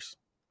cheerleaders.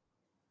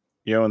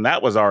 And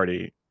that was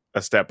already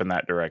a step in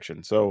that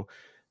direction. So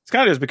it's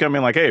kind of just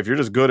becoming like, hey, if you're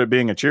just good at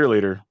being a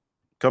cheerleader,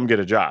 come get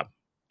a job.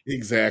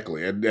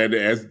 Exactly. And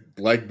as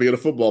like being a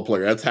football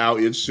player, that's how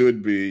it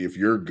should be. If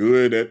you're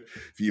good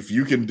if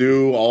you can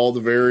do all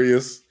the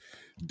various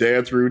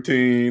dance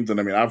routines. And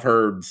I mean, I've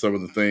heard some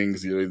of the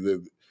things,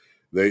 that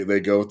they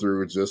go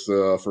through just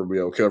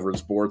for, covering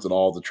sports and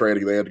all the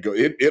training they had to go.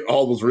 It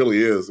almost really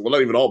is. Well,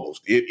 not even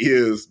almost. It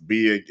is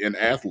being an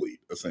athlete,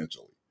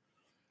 essentially.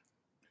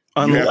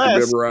 Unless you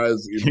have to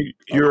memorize.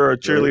 You're a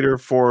cheerleader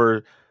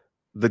for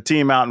the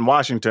team out in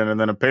Washington, and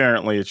then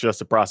apparently it's just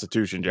a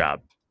prostitution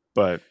job.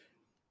 But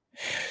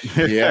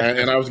yeah,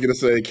 and I was going to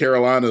say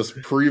Carolina's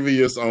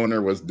previous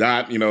owner was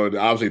not,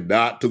 obviously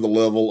not to the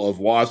level of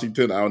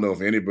Washington. I don't know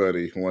if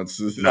anybody wants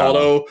to. No.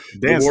 Although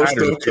Dan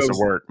Snyder's piece of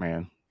work,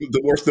 man.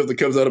 The more stuff that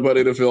comes out about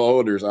NFL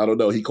owners, I don't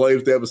know. He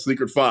claims to have a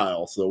secret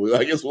file, so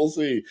I guess we'll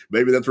see.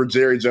 Maybe that's where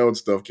Jerry Jones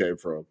stuff came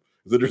from.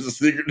 So there's a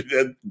secret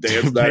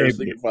Dan Snyder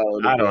secret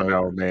file. I don't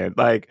know, man.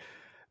 Like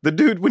the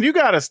dude, when you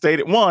got a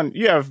stadium,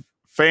 you have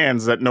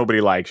fans that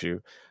nobody likes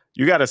you.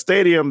 You got a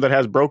stadium that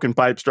has broken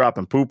pipes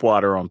dropping poop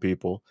water on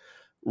people,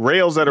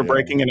 rails that are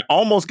breaking, and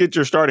almost get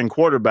your starting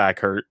quarterback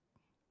hurt.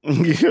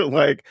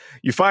 Like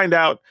you find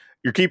out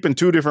you're keeping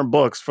 2 different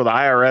books for the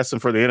IRS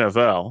and for the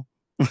NFL.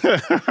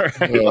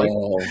 Right?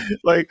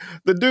 Like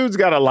the dude's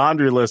got a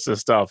laundry list of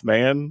stuff,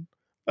 man.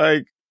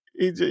 Like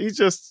he's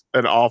just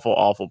an awful,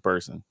 awful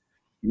person.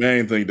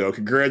 Main thing, though,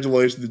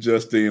 congratulations to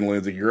Justine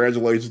Lindsay.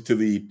 Congratulations to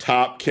the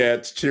Top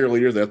Cats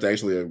cheerleaders. That's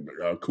actually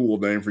a cool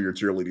name for your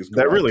cheerleading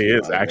squad. That really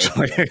is,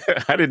 actually.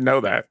 I didn't know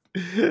that.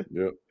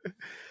 Yep.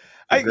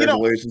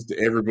 Congratulations to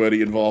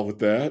everybody involved with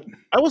that.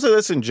 I will say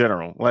this in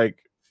general. Like,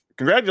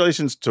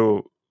 congratulations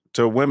to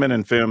women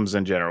and femmes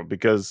in general,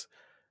 because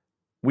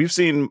we've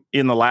seen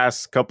in the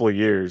last couple of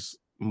years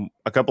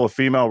a couple of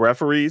female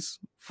referees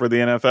for the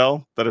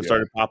NFL that have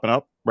started popping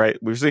up, right?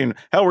 We're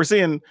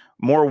seeing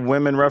more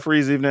women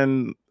referees even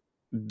in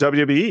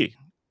WWE,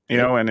 you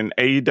know, and in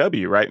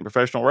AEW, right, in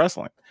professional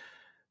wrestling.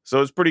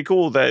 So it's pretty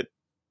cool that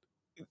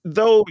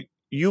though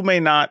you may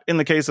not, in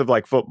the case of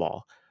like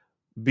football,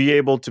 be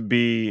able to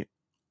be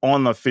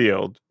on the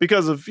field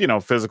because of, you know,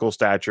 physical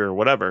stature or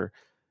whatever,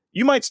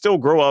 you might still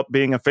grow up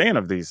being a fan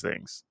of these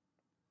things.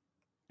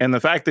 And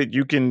the fact that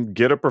you can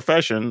get a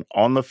profession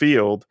on the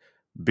field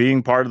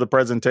being part of the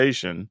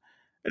presentation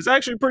is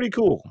actually pretty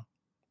cool.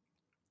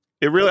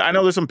 It really, I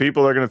know there's some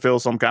people that are going to feel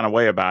some kind of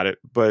way about it,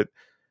 but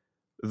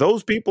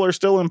those people are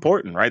still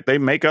important, right? They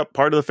make up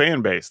part of the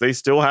fan base. They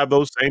still have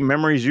those same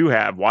memories you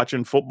have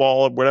watching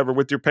football or whatever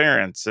with your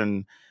parents.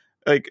 And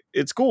like,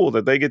 it's cool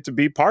that they get to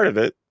be part of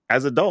it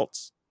as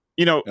adults.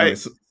 You know, and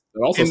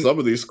also some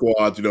of these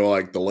squads, you know,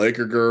 like the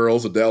Laker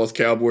girls, the Dallas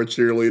Cowboy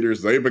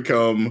cheerleaders, they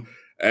become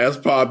as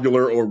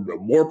popular or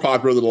more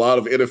popular than a lot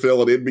of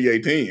NFL and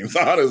NBA teams,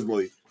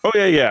 honestly. Oh,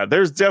 yeah.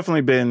 There's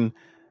definitely been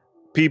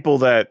people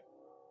that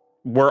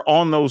were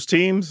on those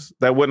teams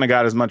that wouldn't have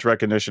got as much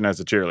recognition as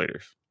the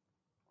cheerleaders.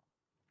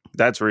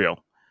 That's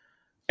real.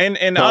 And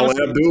Paula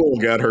Abdul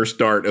got her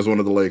start as one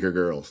of the Laker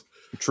girls.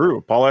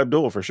 True. Paula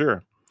Abdul, for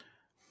sure.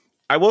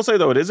 I will say,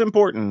 though, it is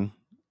important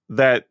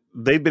that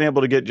they've been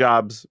able to get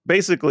jobs,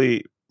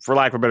 basically, for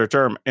lack of a better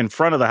term, in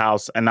front of the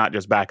house and not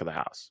just back of the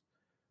house.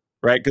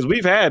 Right? Because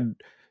we've had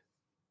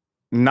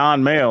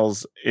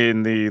non-males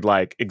in the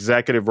like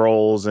executive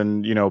roles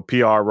and, you know,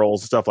 PR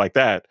roles and stuff like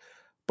that.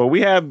 But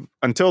we have,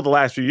 until the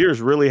last few years,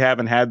 really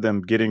haven't had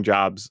them getting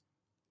jobs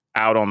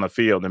out on the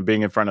field and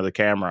being in front of the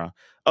camera,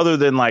 other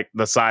than like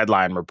the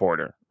sideline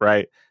reporter,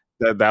 right?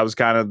 That was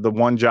kind of the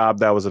one job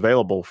that was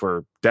available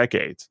for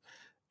decades.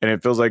 And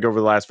it feels like over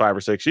the last 5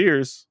 or 6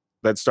 years,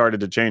 that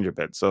started to change a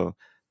bit. So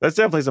that's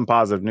definitely some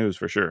positive news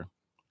for sure.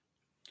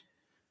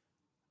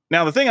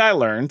 Now, the thing I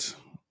learned,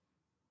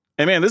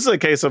 and man, this is a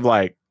case of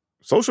like,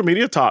 social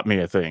media taught me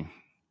a thing,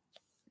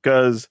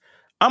 because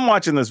I'm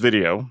watching this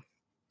video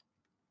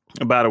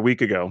about a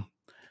week ago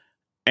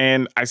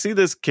and I see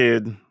this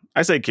kid.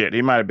 I say kid,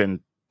 he might have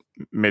been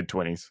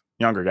mid-20s,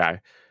 younger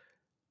guy.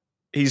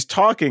 He's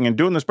talking and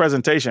doing this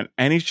presentation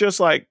and he's just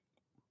like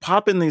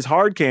popping these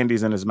hard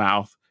candies in his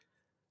mouth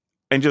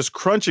and just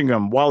crunching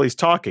them while he's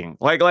talking.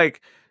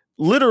 Like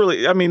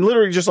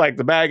literally just like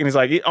the bag, and he's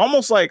like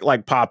almost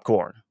like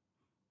popcorn.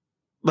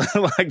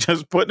 Like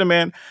just putting them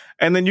in,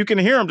 and then you can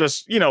hear him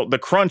just, you know, the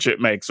crunch it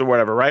makes or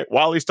whatever, right?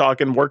 While he's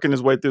talking, working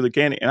his way through the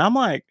candy. And I'm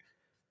like,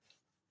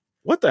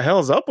 what the hell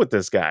is up with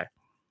this guy?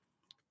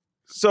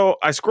 So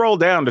I scroll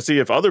down to see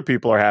if other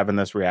people are having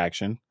this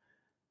reaction.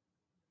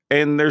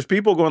 And there's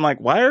people going like,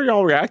 why are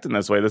y'all reacting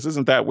this way? This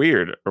isn't that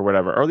weird or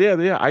whatever. Or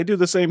yeah, I do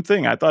the same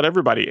thing. I thought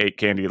everybody ate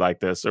candy like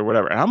this or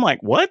whatever. And I'm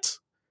like, what?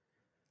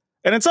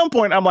 And at some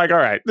point, I'm like, all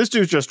right, this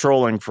dude's just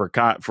trolling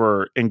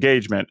for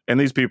engagement, and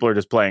these people are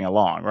just playing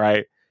along,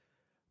 right?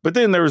 But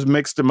then there was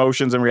mixed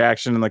emotions and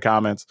reaction in the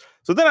comments.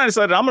 So then I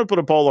decided I'm going to put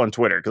a poll on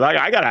Twitter, because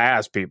I got to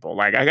ask people.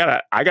 Like, I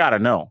gotta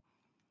know.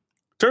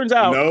 Turns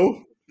out,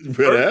 no, you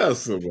better ask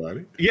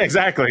somebody. Yeah,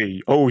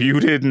 exactly. Oh, you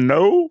didn't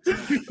know?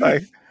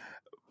 Like,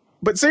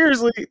 but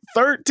seriously,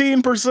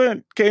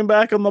 13% came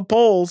back on the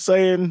poll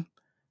saying,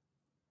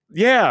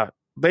 yeah,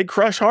 they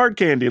crush hard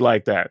candy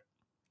like that.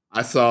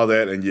 I saw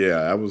that, and yeah,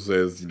 I was,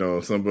 as you know,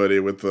 somebody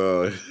with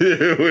with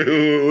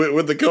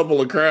a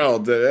couple of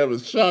crowds. That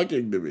was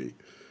shocking to me.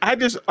 I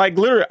just like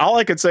literally all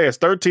I could say is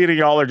 13 of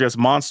y'all are just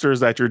monsters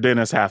that your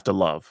dentists have to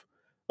love.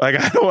 Like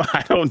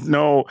I don't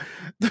know.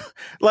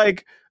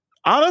 Like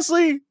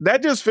honestly,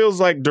 that just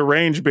feels like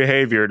deranged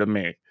behavior to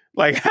me.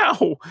 Like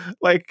how?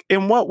 Like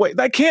in what way?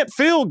 That can't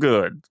feel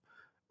good.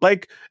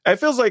 Like it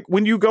feels like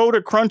when you go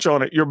to crunch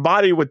on it, your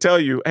body would tell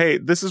you, "Hey,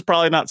 this is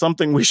probably not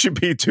something we should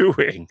be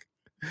doing."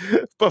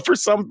 But for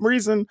some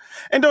reason,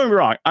 and don't get me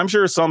wrong, I'm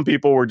sure some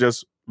people were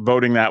just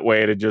voting that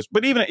way to just,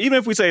 but even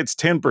if we say it's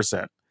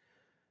 10%,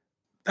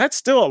 that's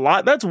still a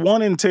lot. That's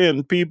 1 in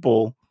 10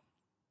 people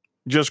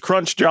just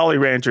crunch Jolly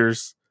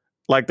Ranchers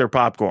like they're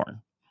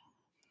popcorn.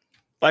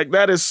 Like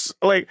that is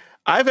like,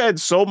 I've had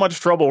so much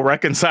trouble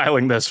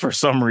reconciling this for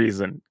some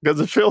reason,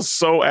 because it feels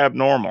so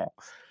abnormal.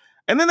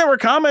 And then there were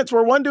comments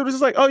where one dude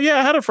was like, "Oh yeah,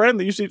 I had a friend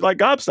that used to eat like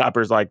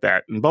gobstoppers like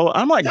that." And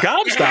I'm like,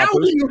 "Gobstoppers? How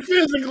do you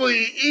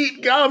physically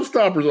eat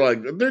gobstoppers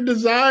like that? They're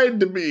designed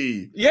to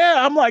be." Yeah,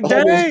 I'm like,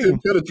 dang, almost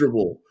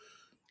impenetrable.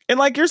 And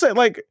like you're saying,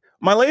 like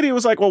my lady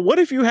was like, "Well, what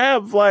if you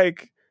have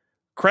like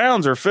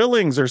crowns or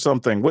fillings or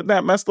something? Wouldn't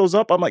that mess those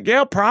up?" I'm like,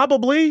 "Yeah,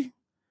 probably."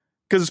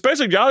 Because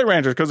especially Jolly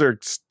Ranchers, because they're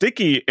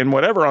sticky and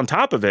whatever on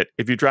top of it.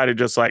 If you try to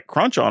just like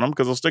crunch on them,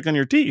 because they'll stick in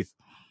your teeth.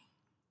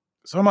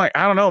 So I'm like,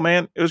 I don't know,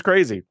 man. It was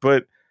crazy,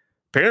 but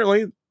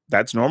apparently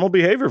that's normal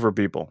behavior for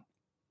people.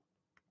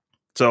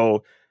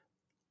 So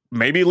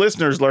maybe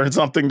listeners learned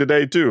something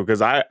today too,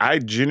 because I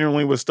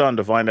genuinely was stunned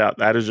to find out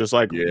that is just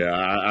like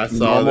I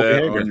saw that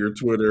behavior on your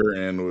Twitter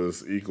and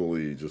was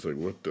equally just like,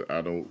 what the,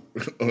 I don't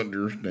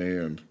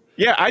understand.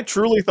 Yeah, I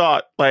truly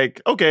thought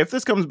like, okay, if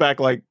this comes back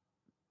like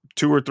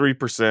 2 or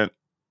 3%,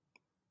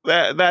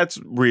 that's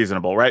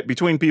reasonable, right?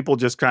 Between people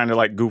just kind of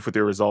like goof with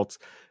your results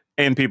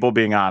and people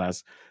being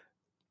honest.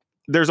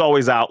 There's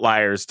always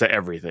outliers to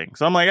everything.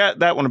 So I'm like,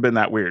 that wouldn't have been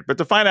that weird. But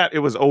to find out it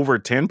was over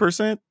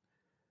 10%,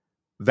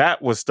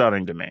 that was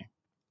stunning to me.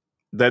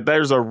 That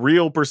there's a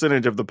real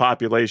percentage of the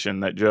population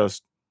that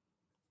just,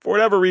 for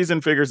whatever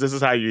reason, figures this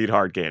is how you eat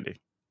hard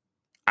candy.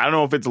 I don't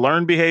know if it's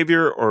learned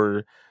behavior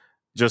or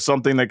just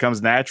something that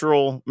comes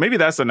natural. Maybe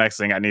that's the next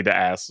thing I need to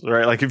ask,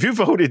 right? Like if you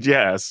voted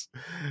yes,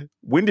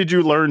 when did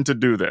you learn to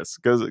do this?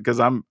 Because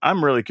I'm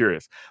really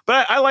curious.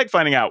 But I like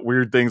finding out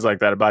weird things like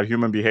that about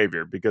human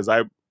behavior because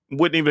I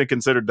wouldn't even have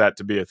considered that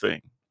to be a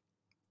thing.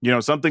 You know,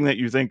 something that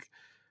you think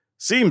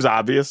seems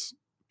obvious,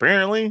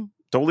 apparently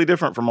totally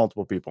different for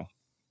multiple people.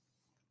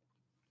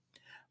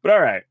 But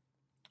all right,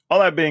 all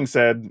that being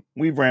said,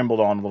 we've rambled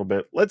on a little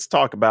bit. Let's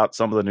talk about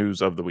some of the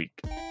news of the week.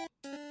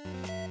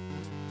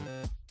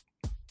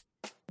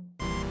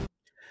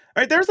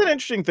 All right, there's an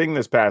interesting thing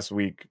this past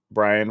week,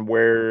 Brian,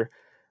 where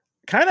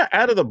kind of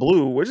out of the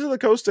blue, Wizards of the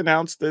Coast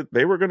announced that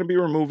they were going to be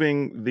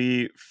removing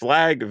the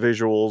flag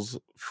visuals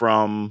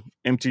from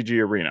MTG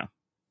Arena.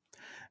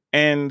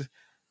 And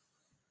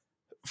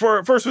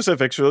for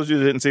specifics, for those of you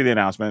that didn't see the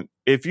announcement,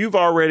 if you've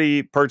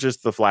already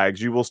purchased the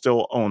flags, you will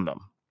still own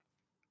them.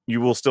 You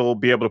will still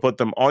be able to put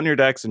them on your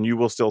decks and you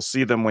will still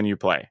see them when you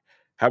play.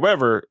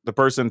 However, the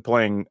person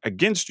playing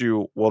against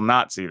you will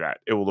not see that.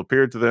 It will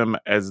appear to them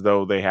as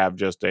though they have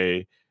just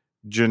a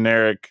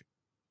generic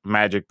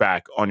Magic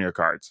back on your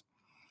cards.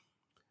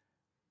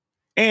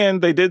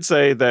 And they did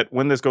say that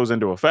when this goes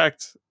into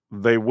effect,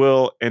 they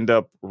will end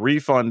up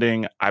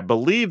refunding, I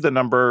believe the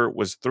number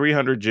was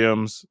 300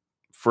 gems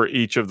for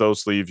each of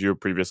those sleeves you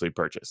previously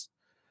purchased.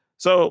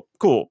 So,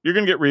 cool. You're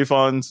going to get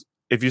refunds.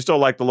 If you still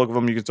like the look of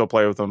them, you can still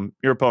play with them.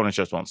 Your opponents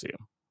just won't see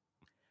them.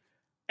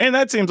 And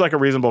that seems like a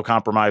reasonable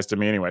compromise to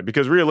me anyway,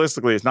 because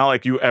realistically, it's not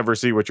like you ever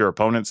see what your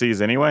opponent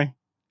sees anyway.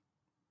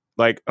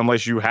 Like,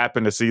 unless you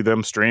happen to see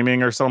them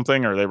streaming or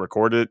something, or they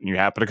record it and you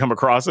happen to come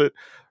across it,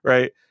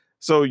 right?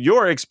 So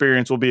your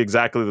experience will be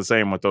exactly the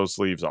same with those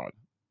sleeves on.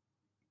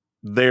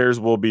 Theirs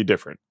will be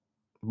different,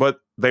 but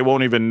they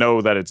won't even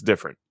know that it's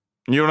different.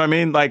 You know what I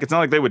mean? Like, it's not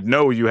like they would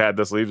know you had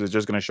the sleeves. It's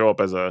just going to show up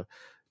as a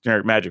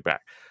generic Magic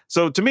pack.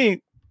 So to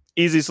me,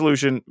 easy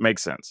solution,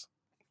 makes sense.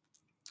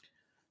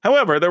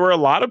 However, there were a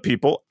lot of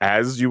people,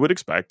 as you would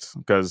expect,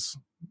 because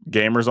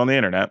gamers on the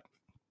internet,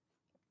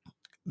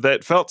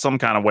 that felt some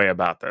kind of way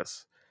about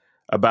this.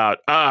 About,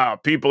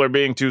 people are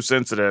being too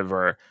sensitive,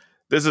 or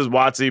this is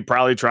WotC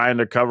probably trying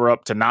to cover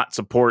up to not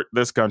support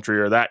this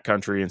country or that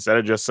country instead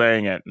of just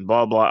saying it, and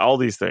blah, blah, all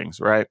these things,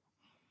 right?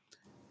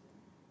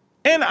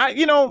 And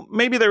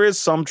maybe there is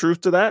some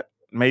truth to that.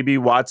 Maybe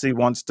WotC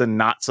wants to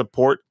not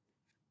support,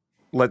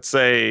 let's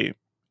say,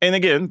 and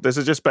again, this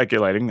is just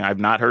speculating. I've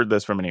not heard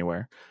this from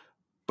anywhere.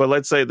 But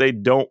let's say they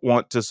don't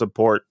want to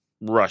support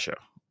Russia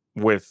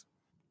with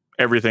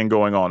everything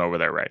going on over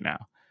there right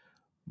now.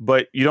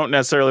 But you don't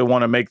necessarily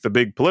want to make the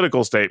big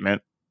political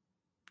statement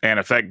and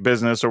affect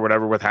business or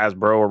whatever with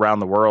Hasbro around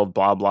the world,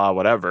 blah, blah,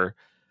 whatever.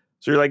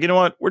 So you're like, you know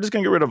what? We're just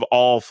going to get rid of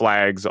all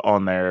flags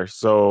on there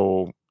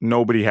so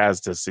nobody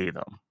has to see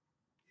them.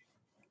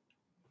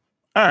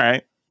 All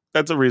right.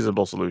 That's a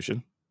reasonable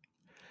solution.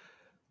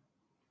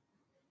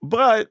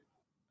 But,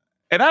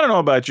 and I don't know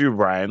about you,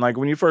 Brian, like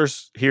when you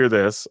first hear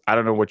this, I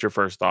don't know what your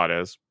first thought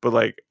is, but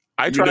like,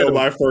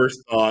 my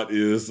first thought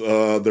is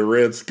the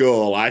Red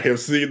Skull. I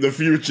have seen the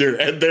future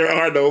and there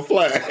are no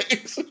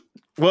flags.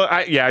 Well,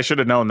 I should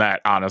have known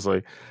that,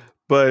 honestly.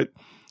 But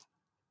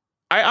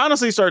I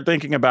honestly start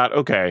thinking about,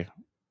 okay,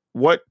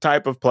 what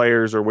type of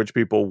players or which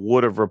people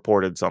would have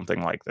reported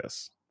something like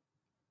this?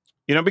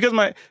 You know,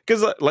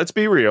 because let's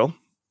be real,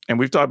 and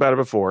we've talked about it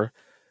before.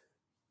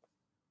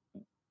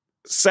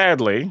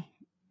 Sadly,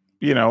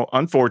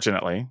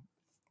 unfortunately,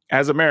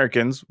 as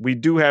Americans, we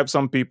do have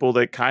some people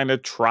that kind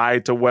of try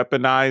to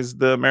weaponize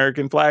the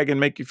American flag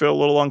and make you feel a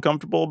little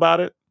uncomfortable about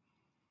it.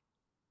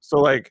 So,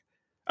 like,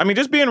 I mean,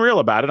 just being real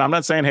about it. I'm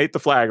not saying hate the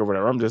flag or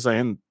whatever. I'm just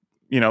saying,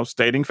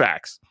 stating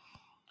facts.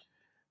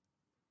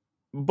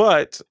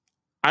 But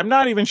I'm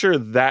not even sure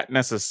that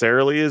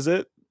necessarily is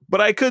it.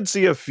 But I could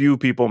see a few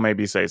people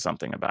maybe say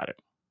something about it.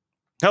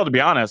 Hell, to be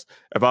honest,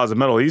 if I was a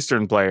Middle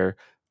Eastern player,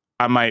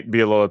 I might be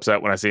a little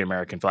upset when I see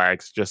American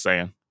flags. Just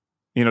saying,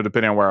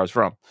 depending on where I was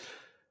from.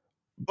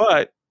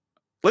 But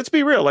let's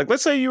be real. Like,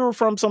 let's say you were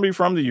from somebody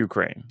from the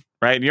Ukraine,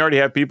 right? And you already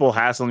have people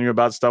hassling you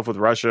about stuff with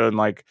Russia. And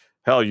like,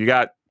 hell, you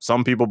got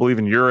some people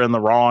believing you're in the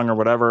wrong or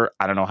whatever.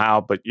 I don't know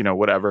how, but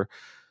whatever.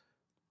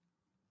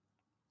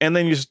 And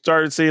then you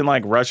started seeing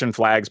like Russian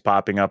flags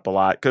popping up a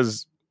lot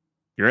because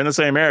you're in the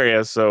same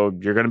area. So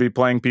you're going to be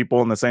playing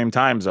people in the same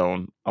time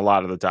zone a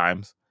lot of the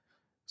times.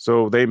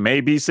 So they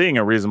may be seeing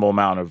a reasonable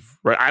amount of.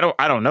 I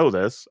don't know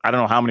this. I don't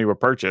know how many were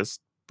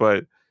purchased,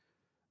 but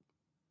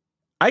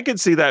I could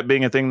see that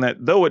being a thing that,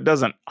 though it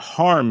doesn't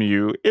harm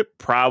you, it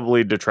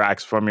probably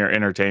detracts from your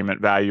entertainment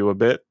value a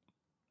bit.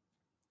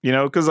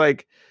 Because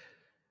like,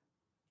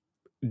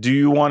 do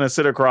you want to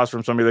sit across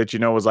from somebody that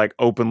is like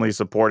openly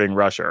supporting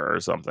Russia or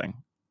something,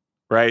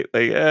 right?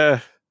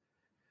 Like,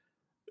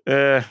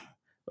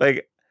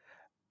 like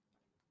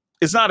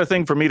it's not a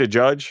thing for me to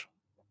judge,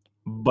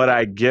 but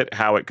I get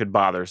how it could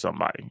bother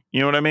somebody. You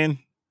know what I mean?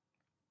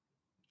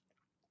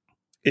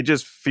 It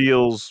just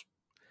feels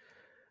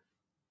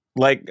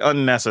like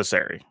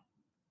unnecessary.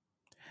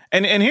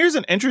 And here's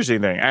an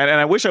interesting thing, and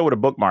I wish I would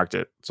have bookmarked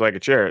it so I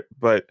could share it.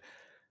 But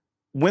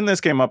when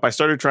this came up, I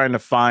started trying to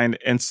find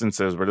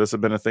instances where this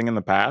had been a thing in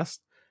the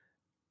past.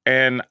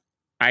 And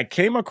I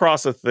came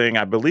across a thing,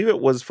 I believe it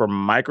was from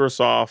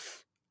Microsoft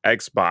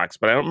Xbox,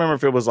 but I don't remember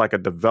if it was like a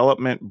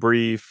development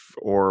brief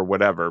or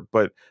whatever,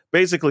 but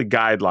basically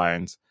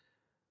guidelines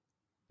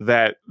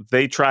that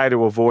they try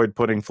to avoid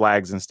putting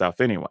flags and stuff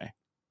anyway.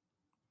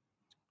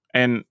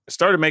 And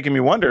started making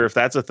me wonder if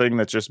that's a thing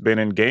that's just been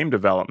in game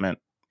development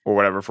or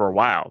whatever for a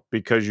while,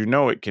 because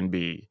it can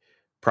be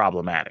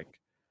problematic.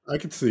 I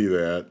could see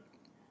that.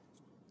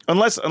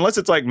 Unless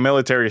it's like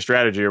military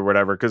strategy or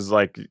whatever, because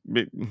like,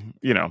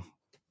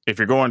 if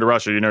you're going to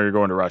Russia, you're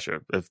going to Russia.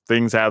 If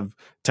tanks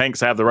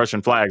have the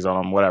Russian flags on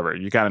them, whatever,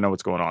 you kind of know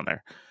what's going on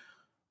there.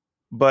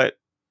 But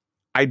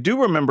I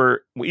do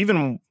remember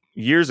even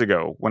years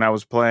ago when I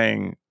was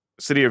playing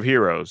City of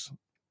Heroes,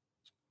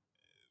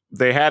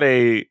 they had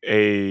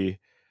a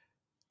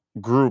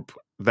group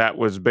that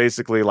was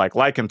basically like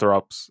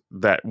lycanthropes,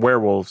 that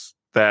werewolves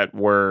that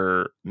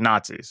were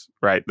Nazis,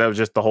 right? That was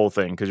just the whole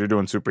thing, because you're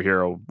doing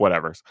superhero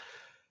whatevers.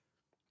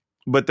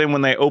 But then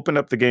when they opened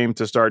up the game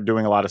to start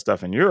doing a lot of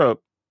stuff in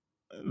Europe,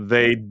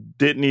 they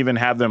didn't even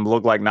have them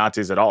look like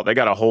Nazis at all. They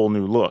got a whole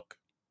new look,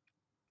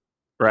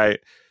 right?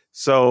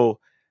 So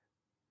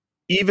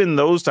even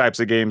those types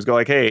of games go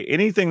like, hey,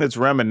 anything that's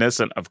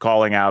reminiscent of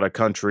calling out a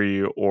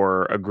country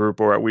or a group,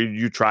 or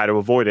you try to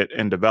avoid it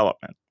in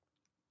development,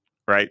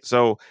 right?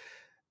 So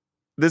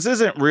this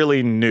isn't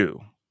really new.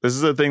 This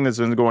is a thing that's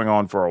been going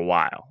on for a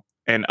while,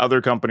 and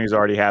other companies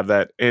already have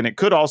that. And it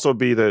could also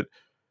be that,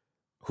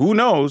 who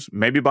knows,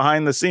 maybe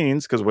behind the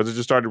scenes, because Wizards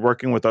just started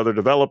working with other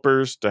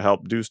developers to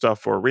help do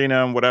stuff for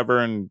Arena and whatever,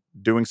 and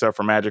doing stuff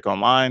for Magic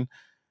Online.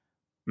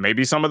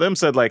 Maybe some of them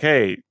said like,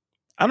 hey,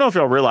 I don't know if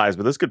y'all realize,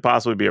 but this could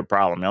possibly be a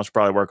problem. Y'all should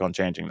probably work on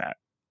changing that.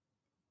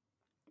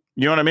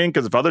 You know what I mean?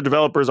 Because if other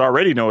developers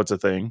already know it's a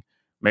thing,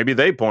 maybe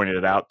they pointed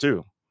it out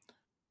too.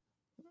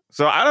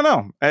 So I don't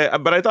know,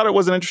 but I thought it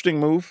was an interesting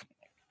move.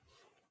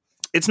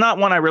 It's not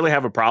one I really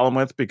have a problem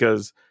with,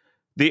 because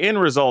the end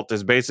result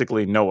is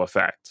basically no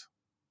effect,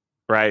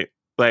 right?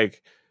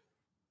 Like,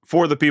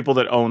 for the people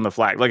that own the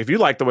flag, like if you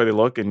like the way they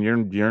look and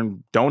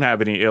you don't have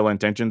any ill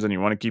intentions and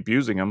you want to keep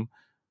using them,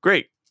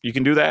 great, you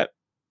can do that.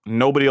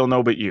 Nobody will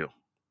know but you.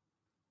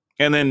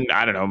 And then,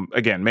 I don't know,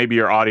 again, maybe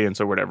your audience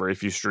or whatever,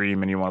 if you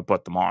stream and you want to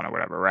put them on or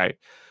whatever, right?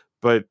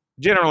 But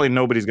generally,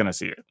 nobody's going to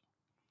see it.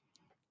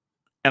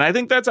 And I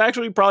think that's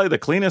actually probably the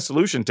cleanest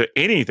solution to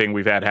anything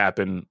we've had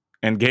happen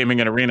in gaming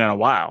and Arena in a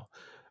while,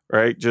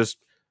 right? Just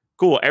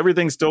cool.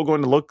 Everything's still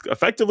going to look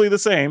effectively the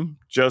same,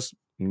 just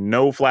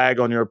no flag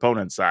on your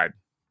opponent's side.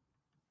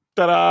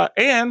 Ta-da!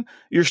 And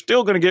you're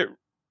still going to get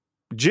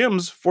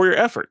gems for your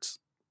efforts,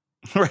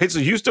 right? So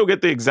you still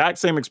get the exact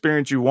same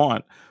experience you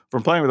want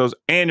from playing with those,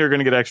 and you're going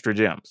to get extra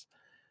gems.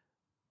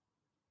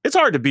 It's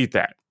hard to beat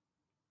that.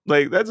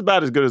 Like, that's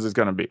about as good as it's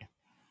going to be.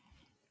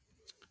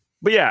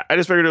 But yeah, I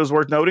just figured it was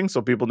worth noting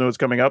so people knew it's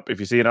coming up. If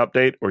you see an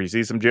update or you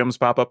see some gems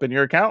pop up in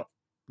your account,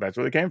 that's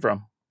where they came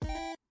from.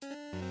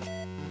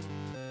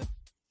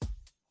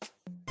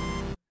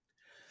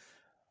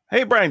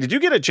 Hey, Brian, did you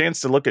get a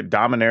chance to look at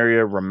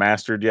Dominaria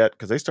Remastered yet?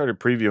 Because they started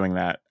previewing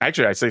that.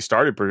 Actually, I say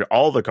started preview.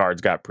 All the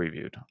cards got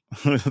previewed.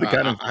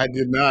 I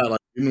did not. Like,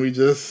 didn't we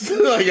just?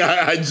 Like,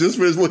 I just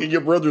finished looking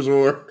at Brothers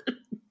War.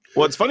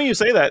 Well, it's funny you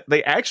say that.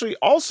 They actually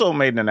also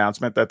made an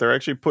announcement that they're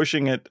actually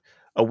pushing it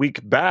a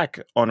week back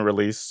on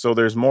release, so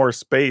there's more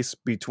space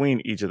between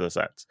each of the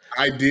sets.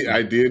 I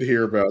did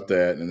hear about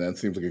that, and that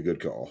seems like a good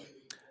call.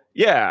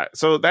 Yeah,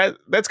 so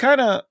that's kind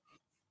of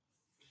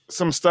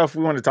some stuff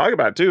we want to talk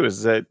about too,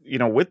 is that,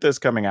 with this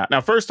coming out.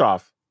 Now, first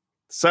off,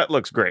 set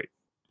looks great.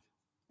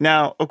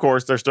 Now, of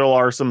course, there still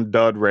are some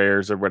dud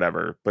rares or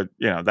whatever, but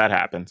that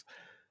happens.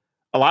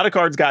 A lot of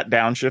cards got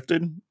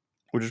downshifted,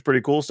 which is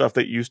pretty cool. Stuff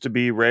that used to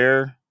be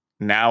rare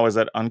now is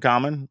at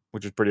uncommon,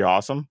 which is pretty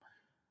awesome.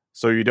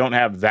 So you don't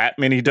have that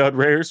many dud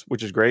rares,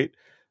 which is great.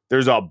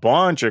 There's a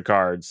bunch of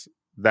cards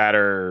that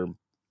are,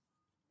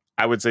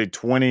 I would say,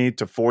 $20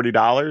 to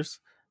 $40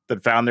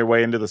 that found their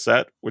way into the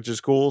set, which is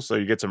cool. So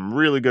you get some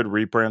really good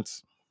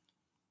reprints.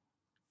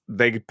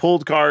 They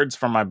pulled cards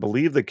from, I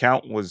believe the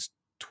count was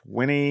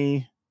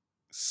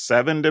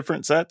 27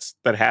 different sets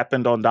that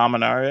happened on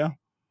Dominaria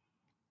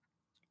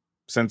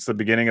since the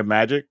beginning of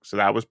Magic. So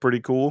that was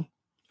pretty cool.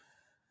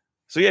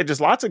 So yeah,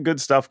 just lots of good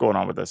stuff going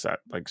on with this set.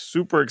 Like,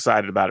 super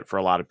excited about it for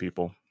a lot of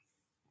people.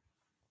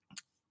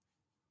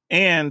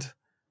 And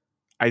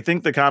I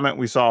think the comment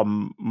we saw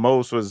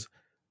most was,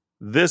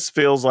 this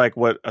feels like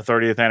what a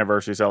 30th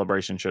anniversary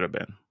celebration should have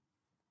been.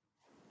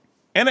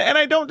 And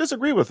I don't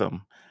disagree with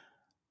them.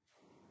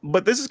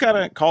 But this is kind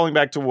of calling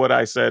back to what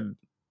I said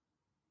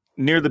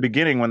near the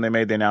beginning when they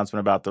made the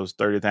announcement about those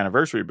 30th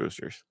anniversary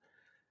boosters.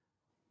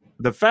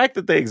 The fact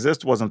that they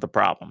exist wasn't the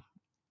problem.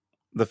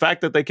 The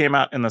fact that they came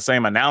out in the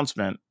same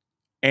announcement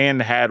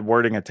and had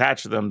wording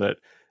attached to them that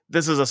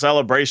this is a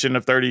celebration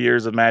of 30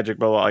 years of Magic,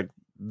 but like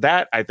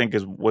that, I think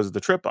was the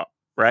trip up,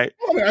 right?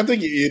 Well, I mean, I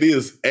think it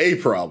is a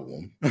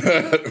problem.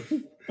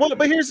 Well,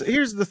 but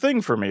here's the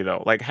thing for me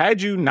though. Like,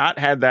 had you not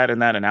had that in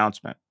that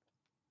announcement,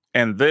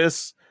 and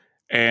this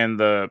and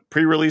the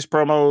pre-release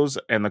promos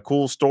and the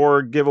cool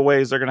store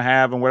giveaways they're going to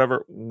have and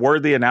whatever were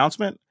the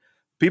announcement,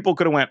 people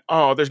could have went,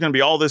 oh, there's going to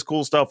be all this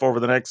cool stuff over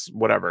the next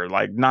whatever,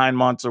 like 9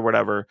 months or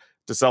whatever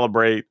to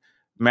celebrate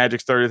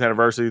Magic's 30th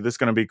anniversary. This is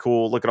going to be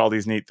cool. Look at all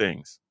these neat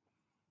things.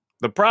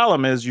 The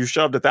problem is you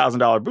shoved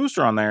 $1,000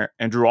 booster on there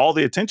and drew all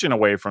the attention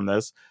away from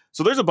this.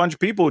 So there's a bunch of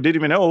people who didn't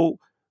even know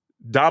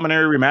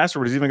Dominaria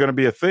Remastered was even going to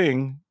be a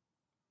thing,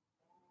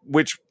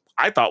 which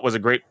I thought was a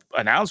great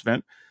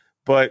announcement,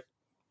 but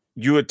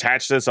you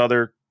attach this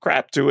other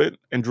crap to it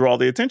and drew all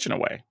the attention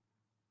away.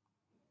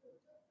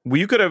 Well,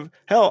 you could have,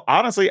 hell,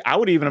 honestly, I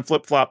would even have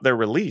flip-flopped their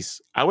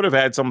release. I would have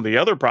had some of the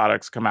other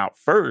products come out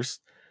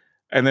first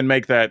and then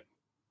make that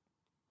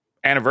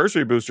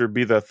anniversary booster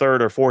be the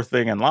third or fourth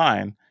thing in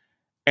line,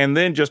 and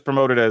then just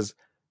promote it as,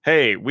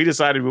 hey, we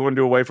decided we want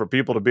to do a way for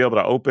people to be able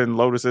to open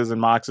Lotuses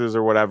and Moxes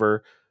or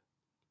whatever.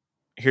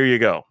 Here you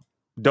go.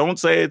 Don't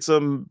say it's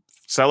a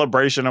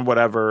celebration of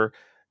whatever.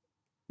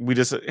 We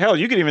just, hell,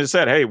 you could even have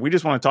said, hey, we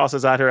just want to toss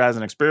this out here as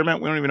an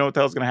experiment. We don't even know what the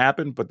hell's going to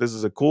happen, but this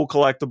is a cool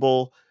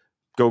collectible.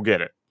 Go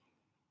get it.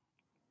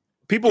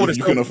 People would have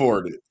you can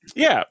afford it.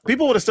 Yeah,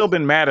 people would have still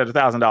been mad at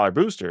 $1,000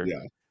 booster.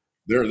 Yeah,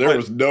 there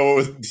was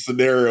no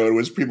scenario in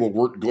which people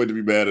weren't going to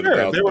be mad at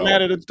 $1,000. They were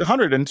mad at a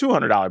 $100 and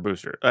 $200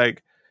 booster,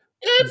 like,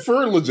 and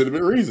for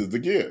legitimate reasons.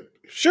 Again,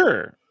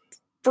 sure.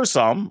 For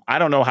some, I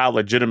don't know how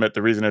legitimate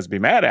the reason is to be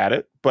mad at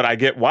it, but I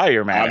get why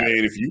you're mad. I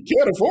mean, if you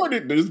can't afford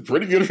it, there's a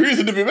pretty good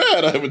reason to be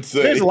mad, I would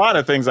say. There's a lot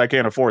of things I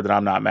can't afford that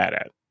I'm not mad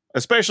at,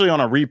 especially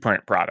on a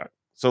reprint product.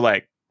 So,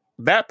 like,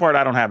 that part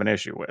I don't have an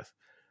issue with.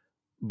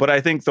 But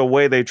I think the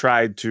way they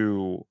tried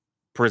to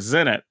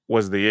present it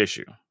was the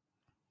issue.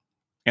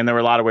 And there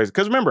were a lot of ways.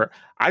 Because remember,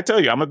 I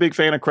tell you, I'm a big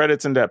fan of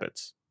credits and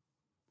debits.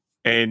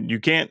 And you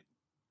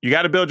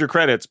got to build your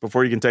credits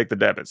before you can take the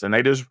debits. And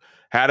they just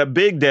had a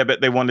big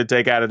debit they wanted to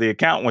take out of the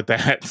account with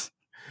that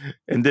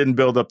and didn't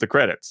build up the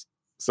credits.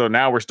 So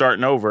now we're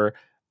starting over,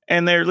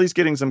 and they're at least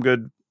getting some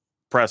good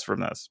press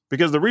from this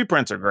because the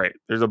reprints are great.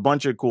 There's a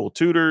bunch of cool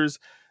tutors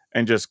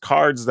and just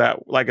cards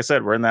that, like I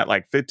said, were in that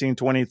like $15,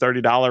 $20,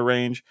 $30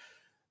 range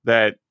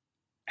that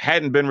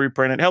hadn't been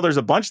reprinted. Hell, there's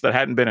a bunch that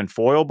hadn't been in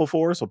foil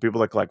before. So people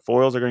that collect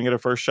foils are going to get a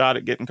first shot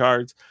at getting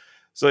cards.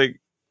 So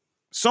like,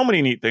 so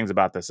many neat things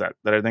about this set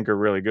that I think are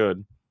really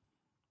good.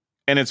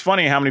 And it's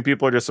funny how many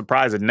people are just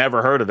surprised and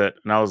never heard of it.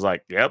 And I was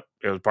like, yep,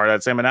 it was part of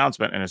that same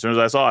announcement. And as soon as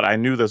I saw it, I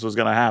knew this was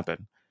going to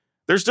happen.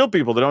 There's still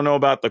people that don't know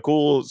about the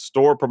cool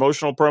store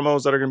promotional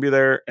promos that are going to be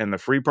there and the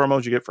free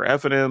promos you get for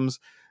F&Ms.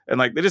 And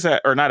like they just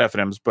had, or not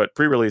F&Ms, but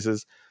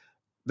pre-releases.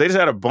 They just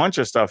had a bunch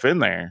of stuff in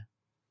there,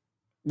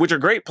 which are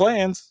great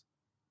plans.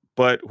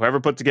 But whoever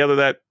put together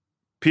that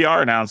PR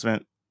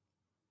announcement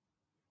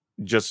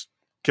just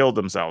killed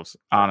themselves,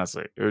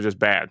 honestly. It was just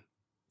bad.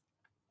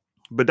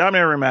 But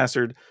Dominaria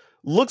Remastered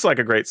looks like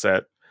a great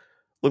set.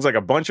 Looks like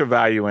a bunch of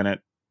value in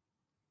it.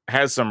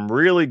 Has some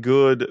really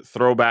good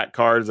throwback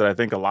cards that I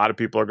think a lot of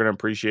people are going to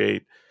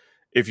appreciate.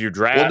 If you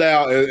draft...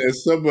 Well, now,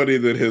 as somebody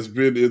that has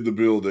been in the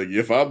building,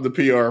 if I'm the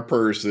PR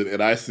person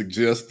and I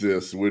suggest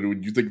this,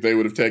 would you think they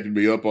would have taken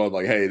me up on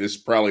like, hey,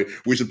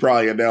 we should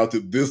probably announce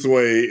it this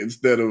way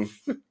instead of...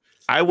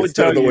 I would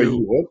tell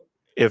you,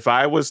 if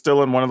I was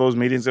still in one of those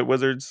meetings at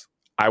Wizards,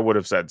 I would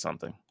have said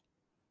something.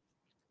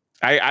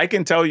 I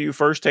can tell you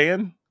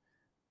firsthand.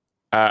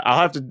 I'll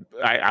have to.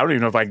 I don't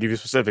even know if I can give you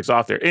specifics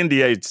off there,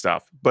 NDA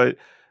stuff. But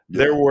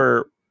there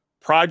were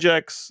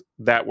projects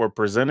that were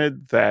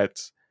presented that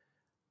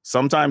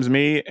sometimes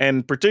me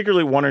and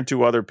particularly one or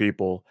two other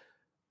people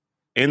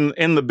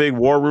in the big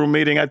war room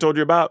meeting I told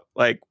you about,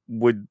 like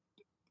would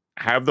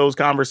have those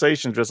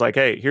conversations, just like,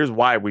 hey, here's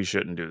why we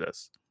shouldn't do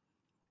this.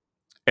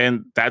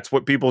 And that's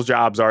what people's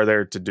jobs are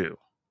there to do,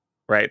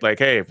 right? Like,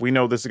 hey, if we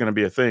know this is going to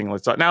be a thing,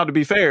 let's talk. Now, to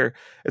be fair,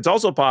 it's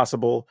also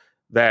possible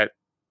that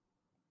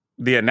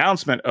the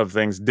announcement of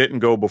things didn't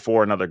go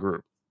before another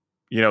group.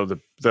 You know,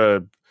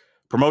 the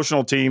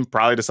promotional team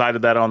probably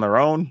decided that on their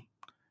own.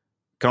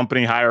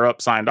 Company higher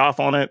up signed off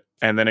on it,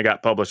 and then it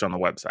got published on the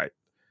website.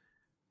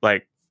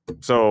 Like,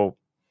 so,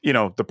 you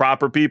know, the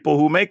proper people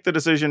who make the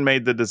decision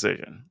made the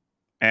decision.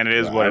 And it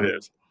is what it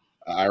is.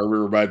 I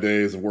remember my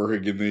days of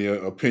working in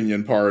the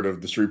opinion part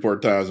of the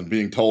Shreveport Times and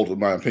being told what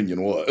my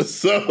opinion was.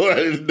 So I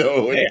didn't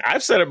know. Hey,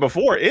 I've said it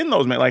before in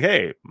those, like,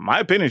 hey, my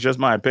opinion is just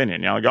my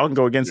opinion. Y'all can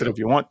go against it if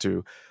you want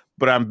to,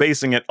 but I'm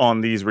basing it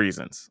on these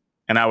reasons.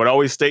 And I would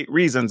always state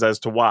reasons as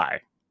to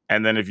why.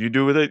 And then if you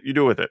do with it, you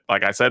do with it.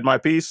 Like I said my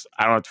piece,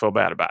 I don't have to feel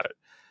bad about it.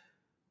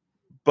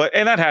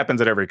 And that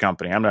happens at every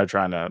company. I'm not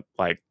trying to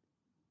like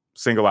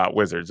single out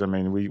Wizards. I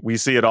mean, we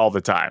see it all the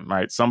time,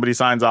 right? Somebody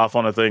signs off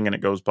on a thing and it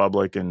goes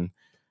public and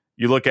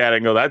you look at it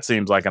and go, that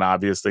seems like an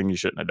obvious thing you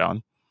shouldn't have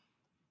done.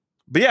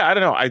 But yeah, I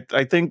don't know.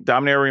 I think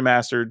Dominaria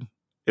Remastered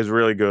is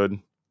really good.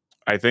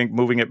 I think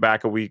moving it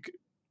back a week,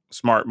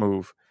 smart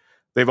move.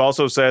 They've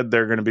also said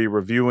they're going to be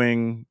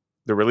reviewing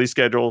the release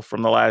schedule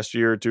from the last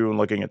year or two and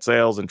looking at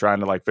sales and trying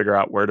to like figure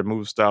out where to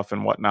move stuff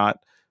and whatnot.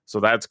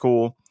 So that's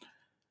cool.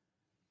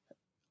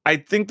 I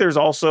think there's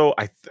also,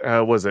 by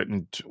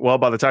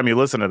the time you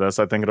listen to this,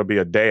 I think it'll be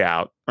a day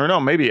out. Or no,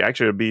 maybe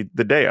actually it'll be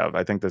the day of.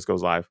 I think this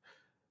goes live.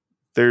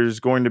 There's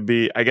going to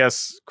be, I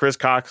guess, Chris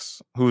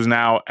Cox, who's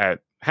now at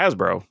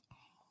Hasbro,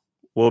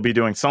 will be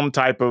doing some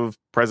type of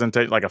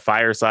presentation, like a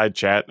fireside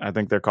chat, I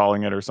think they're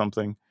calling it or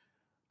something.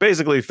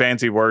 Basically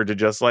fancy word to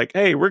just like,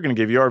 hey, we're going to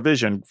give you our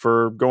vision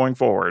for going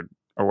forward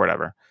or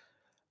whatever.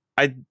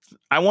 I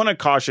want to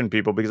caution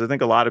people because I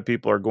think a lot of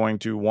people are going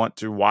to want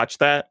to watch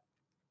that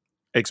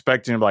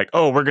expecting like,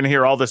 oh, we're going to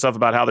hear all this stuff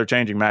about how they're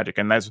changing Magic.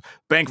 And that's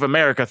Bank of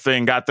America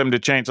thing got them to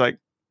change. Like,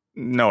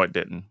 no, it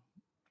didn't.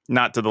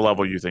 Not to the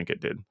level you think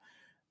it did.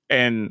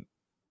 And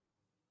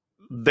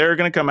they're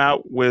going to come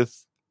out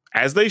with,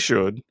 as they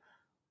should,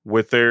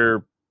 with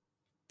their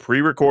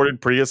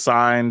pre-recorded,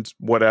 pre-assigned,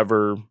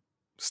 whatever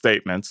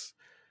statements.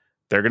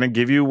 They're going to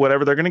give you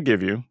whatever they're going to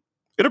give you.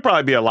 It'll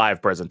probably be a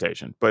live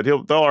presentation, but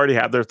they'll already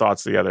have their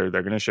thoughts together.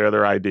 They're going to share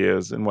their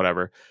ideas and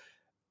whatever.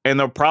 And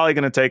they're probably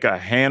going to take a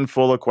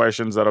handful of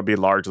questions that'll be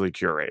largely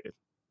curated.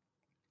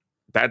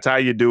 That's how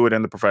you do it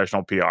in the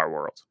professional PR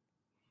world.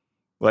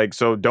 Like,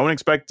 so don't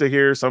expect to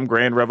hear some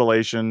grand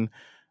revelation.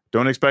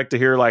 Don't expect to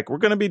hear like, we're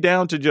going to be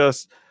down to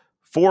just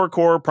 4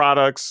 core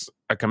products,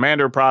 a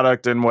Commander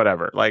product, and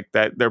whatever. Like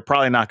that, they're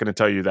probably not going to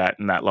tell you that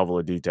in that level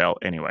of detail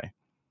anyway.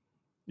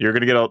 You're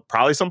going to get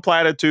probably some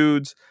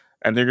platitudes,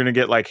 and they're going to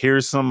get like,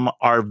 here's some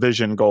our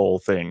vision goal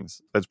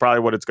things. That's probably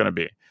what it's going to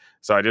be.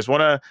 So I just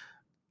want to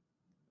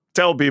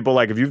tell people,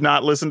 like, if you've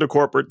not listened to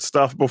corporate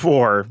stuff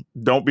before,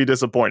 don't be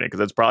disappointed because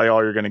that's probably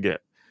all you're going to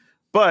get.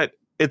 But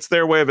it's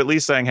their way of at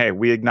least saying, hey,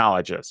 we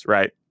acknowledge this,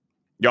 right?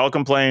 Y'all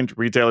complained,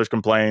 retailers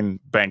complained,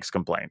 banks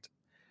complained.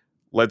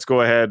 Let's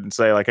go ahead and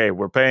say like, hey,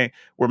 we're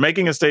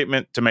making a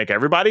statement to make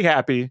everybody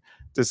happy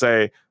to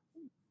say,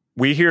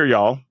 we hear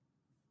y'all.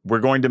 We're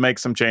going to make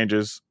some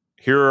changes.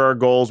 Here are our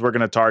goals we're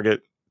going to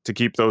target to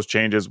keep those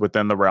changes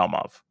within the realm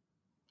of.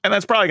 And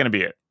that's probably going to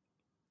be it.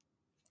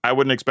 I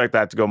wouldn't expect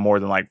that to go more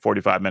than like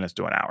 45 minutes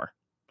to an hour.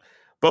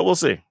 But we'll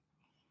see.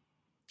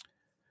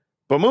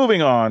 But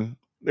moving on,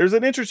 there's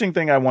an interesting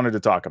thing I wanted to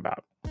talk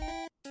about.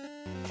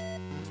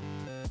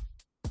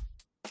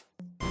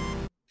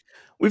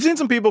 We've seen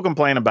some people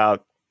complain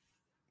about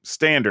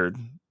Standard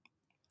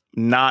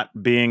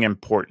not being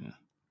important.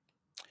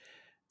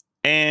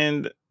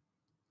 And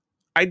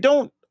I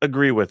don't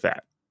agree with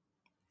that.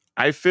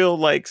 I feel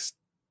like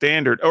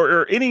Standard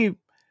or any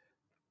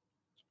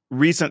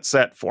recent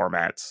set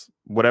formats,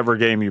 whatever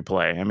game you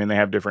play, I mean, they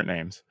have different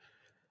names.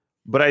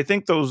 But I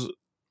think those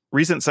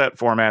recent set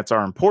formats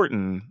are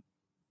important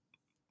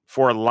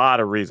for a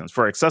lot of reasons,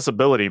 for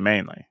accessibility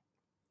mainly,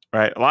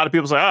 right? A lot of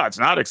people say, oh, it's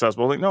not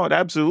accessible. Like, no, it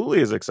absolutely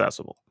is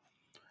accessible.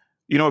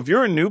 You know, if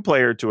you're a new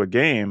player to a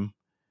game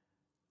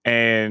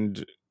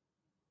and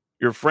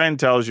your friend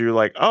tells you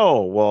like,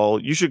 oh, well,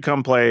 you should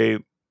come play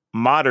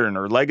Modern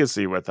or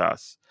Legacy with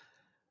us.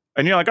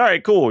 And you're like, all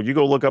right, cool. You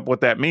go look up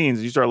what that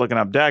means. You start looking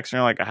up decks and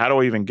you're like, how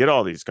do I even get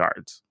all these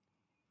cards?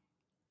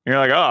 And you're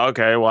like, oh,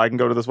 okay, well, I can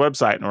go to this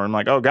website. And I'm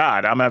like, oh,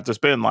 God, I'm going to have to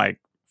spend like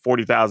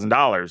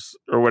 $40,000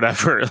 or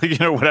whatever, you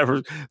know,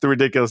 whatever the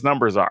ridiculous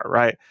numbers are,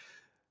 right?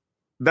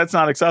 That's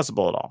not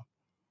accessible at all.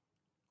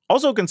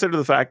 Also consider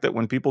the fact that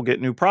when people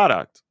get new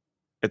product,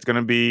 it's going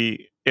to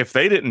be, if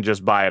they didn't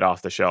just buy it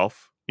off the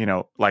shelf, you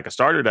know, like a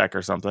starter deck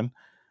or something,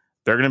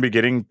 they're going to be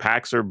getting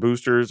packs or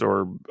boosters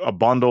or a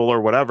bundle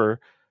or whatever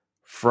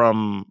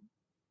from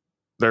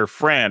their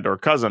friend or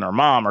cousin or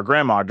mom or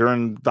grandma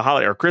during the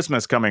holiday or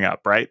Christmas coming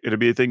up, right? It'll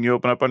be a thing you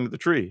open up under the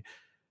tree.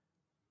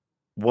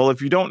 Well,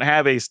 if you don't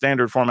have a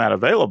standard format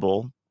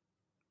available,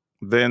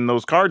 then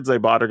those cards they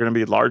bought are going to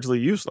be largely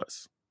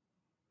useless,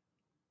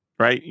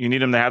 right? You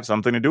need them to have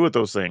something to do with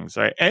those things,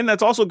 right? And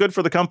that's also good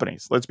for the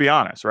companies. Let's be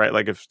honest, right?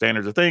 Like if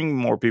standard's a thing,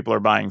 more people are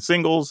buying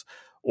singles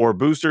or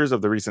boosters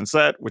of the recent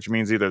set, which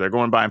means either they're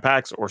going buying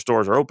packs or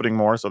stores are opening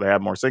more, so they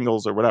have more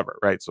singles or whatever,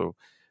 right? So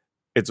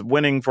it's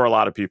winning for a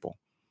lot of people.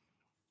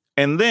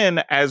 And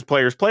then as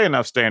players play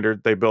enough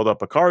standard, they build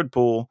up a card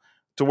pool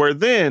to where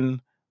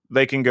then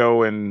they can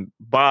go and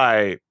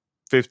buy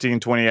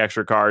 15, 20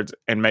 extra cards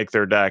and make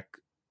their deck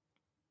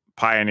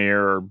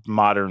Pioneer or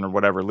Modern or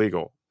whatever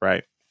legal,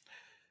 right?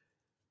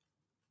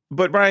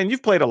 But Brian,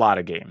 you've played a lot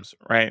of games,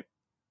 right?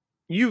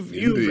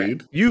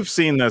 You've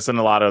seen this in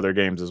a lot of other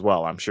games as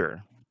well, I'm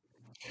sure.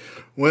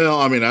 Well,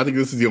 I mean, I think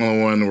this is the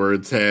only one where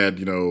it's had,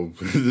 you know,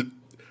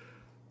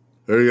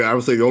 I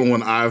would say the only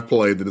one I've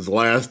played that has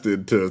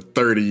lasted to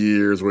 30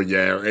 years where you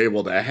are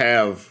able to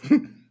have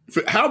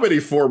How many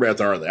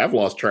formats are there? I've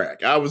lost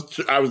track. I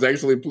was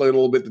actually playing a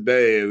little bit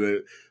today,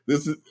 and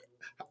this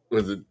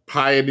was it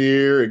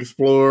Pioneer,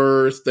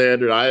 Explorer,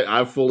 Standard.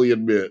 I fully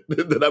admit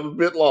that I'm a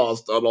bit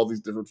lost on all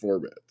these different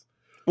formats.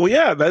 Well,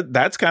 yeah,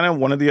 that's kind of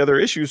one of the other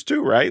issues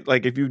too, right?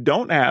 Like if you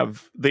don't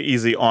have the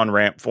easy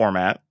on-ramp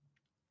format,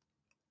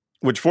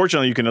 which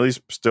fortunately you can at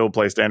least still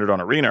play Standard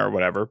on Arena or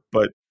whatever,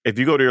 but if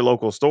you go to your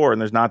local store and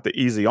there's not the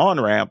easy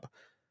on-ramp,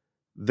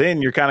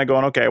 then you're kind of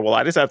going, okay, well,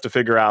 I just have to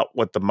figure out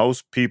what the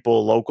most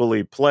people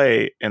locally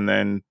play and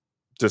then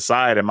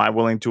decide, am I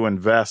willing to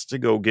invest to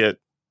go get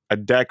a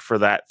deck for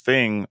that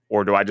thing,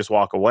 or do I just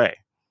walk away?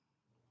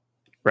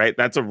 Right?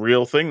 That's a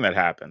real thing that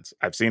happens.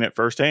 I've seen it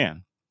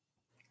firsthand.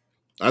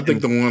 I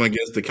think the one, I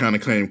guess, that kind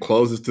of came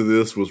closest to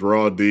this was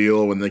Raw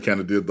Deal when they kind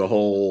of did the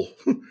whole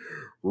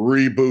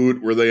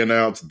reboot where they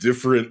announced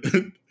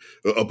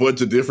a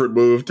bunch of different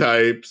move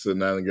types.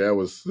 And I think that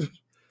was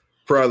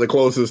probably the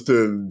closest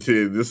to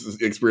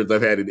this experience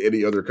I've had in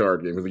any other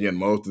card game. Because again,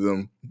 most of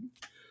them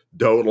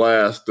don't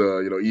last,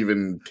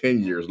 even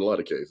 10 years in a lot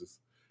of cases.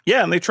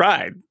 Yeah, and they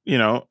tried,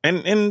 and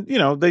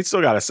they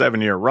still got a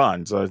 7-year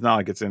run, so it's not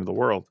like it's the end of the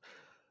world.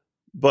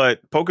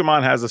 But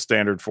Pokemon has a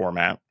standard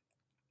format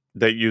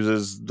that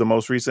uses the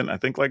most recent, I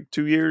think, like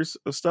 2 years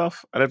of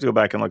stuff. I'd have to go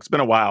back and look. It's been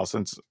a while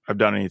since I've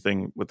done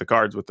anything with the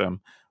cards with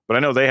them, but I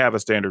know they have a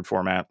standard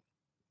format.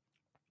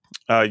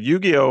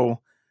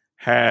 Yu-Gi-Oh!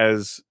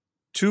 Has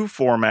 2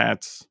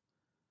 formats,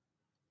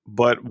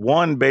 but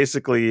one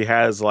basically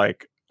has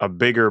like a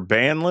bigger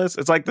ban list.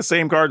 It's like the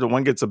same cards, but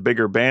one gets a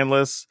bigger ban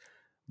list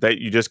that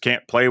you just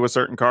can't play with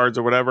certain cards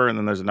or whatever. And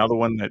then there's another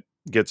one that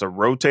gets a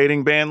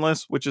rotating ban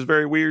list, which is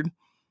very weird.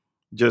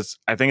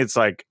 I think it's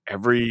like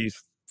every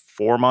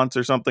 4 months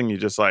or something. You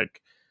just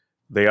like,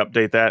 they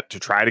update that to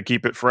try to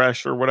keep it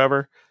fresh or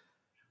whatever.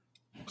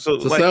 So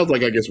it sounds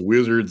like, I guess,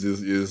 Wizards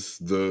is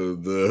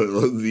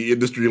the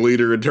industry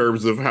leader in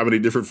terms of how many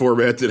different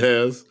formats it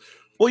has.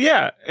 Well,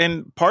 yeah.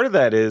 And part of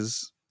that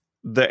is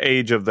the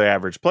age of the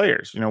average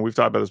players. We've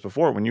talked about this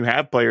before. When you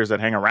have players that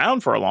hang around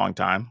for a long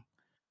time,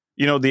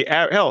 not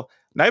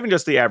even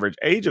just the average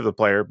age of the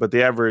player, but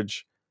the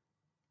average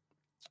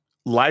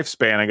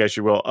lifespan, I guess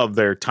you will, of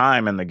their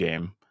time in the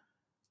game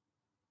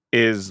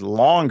is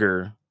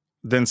longer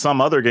than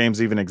some other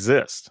games even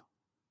exist.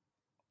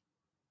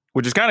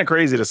 Which is kind of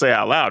crazy to say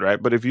out loud,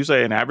 right? But if you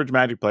say an average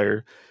Magic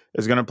player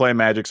is going to play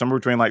Magic somewhere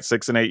between like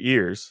 6 and 8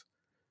 years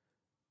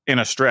in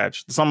a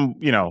stretch,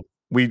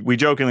 we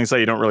jokingly say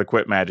you don't really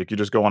quit Magic, you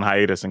just go on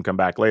hiatus and come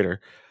back later.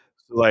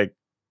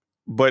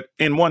 But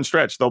in one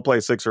stretch, they'll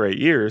play 6 or 8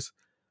 years.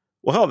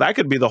 Well, hell, that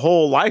could be the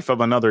whole life of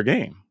another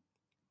game.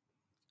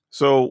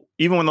 So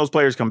even when those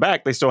players come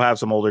back, they still have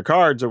some older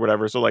cards or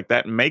whatever. So like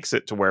that makes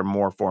it to where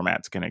more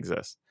formats can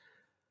exist.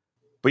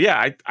 But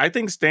yeah, I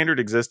think standard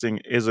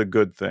existing is a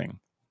good thing.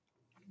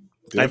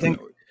 Definitely. I think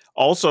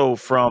also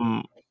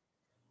from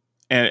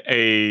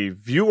a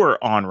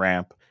viewer on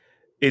ramp,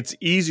 it's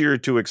easier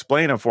to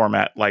explain a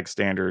format like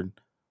standard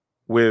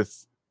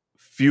with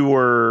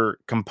fewer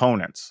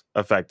components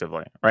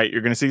effectively, right?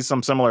 You're going to see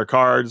some similar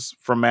cards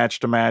from match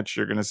to match.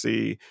 You're going to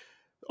see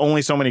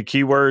only so many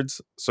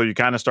keywords. So you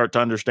kind of start to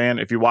understand.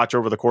 If you watch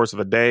over the course of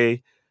a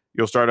day,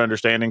 you'll start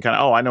understanding kind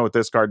of, oh, I know what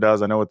this card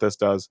does. I know what this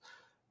does.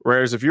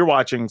 Whereas if you're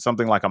watching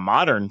something like a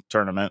modern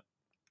tournament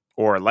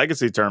or a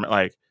legacy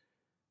tournament,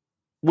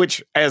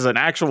 which as an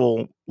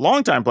actual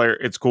longtime player,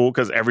 it's cool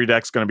because every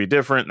deck's going to be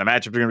different and the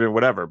matchups are going to be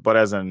whatever. But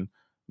as a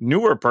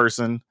newer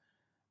person,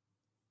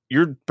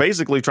 you're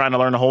basically trying to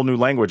learn a whole new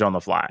language on the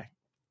fly.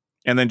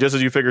 And then just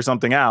as you figure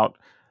something out,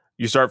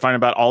 you start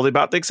finding out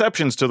about the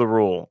exceptions to the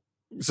rule.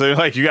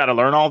 So you got to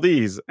learn all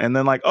these. And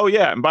then oh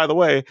yeah, and by the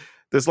way,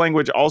 this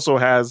language also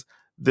has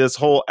this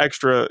whole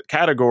extra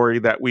category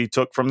that we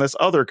took from this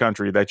other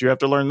country that you have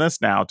to learn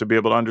this now to be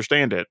able to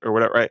understand it or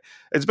whatever, right?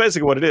 It's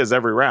basically what it is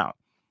every round.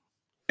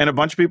 And a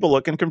bunch of people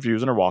looking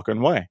confused and are walking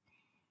away.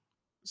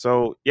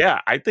 So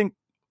yeah, I think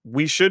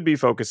we should be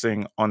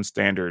focusing on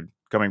standard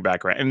coming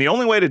back around. And the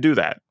only way to do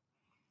that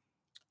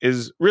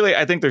is really,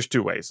 I think there's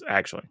 2 ways,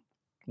 actually.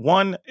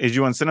 One is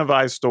you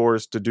incentivize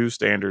stores to do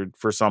standard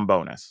for some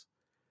bonus,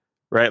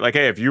 right? Like,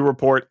 hey, if you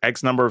report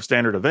X number of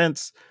standard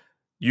events,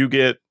 you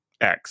get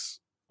X.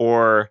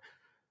 Or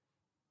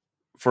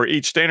for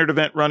each standard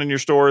event run in your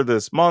store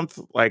this month,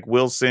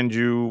 we'll send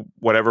you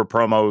whatever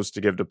promos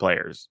to give to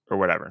players or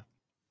whatever.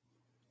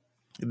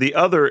 The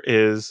other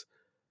is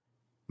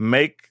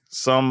make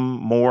some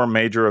more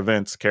major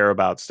events care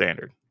about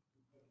standard.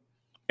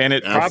 And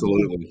it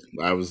absolutely.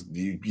 That's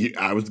the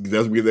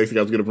next thing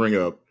I was going to bring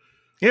up.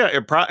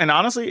 Yeah, and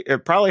honestly,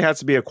 it probably has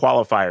to be a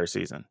qualifier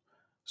season,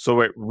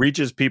 so it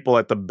reaches people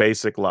at the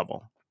basic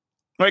level,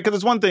 right? Because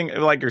it's one thing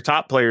your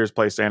top players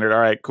play standard. All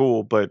right,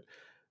 cool, but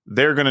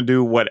they're going to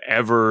do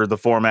whatever the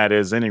format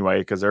is anyway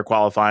because they're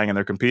qualifying and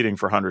they're competing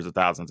for hundreds of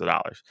thousands of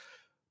dollars.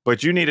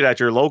 But you need it at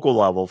your local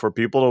level for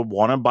people to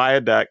want to buy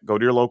a deck, go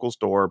to your local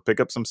store, pick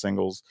up some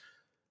singles,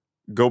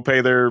 go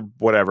pay their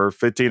whatever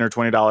 $15 or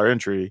 $20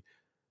 entry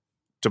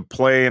to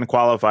play in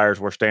qualifiers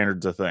where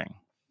standard's a thing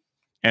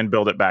and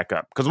build it back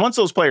up. Because once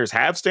those players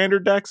have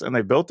standard decks and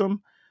they've built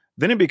them,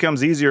 then it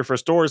becomes easier for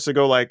stores to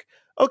go like,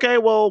 okay,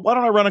 well, why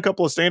don't I run a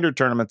couple of standard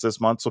tournaments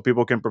this month so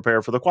people can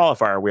prepare for the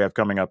qualifier we have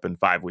coming up in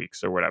 5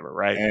 weeks or whatever,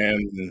 right?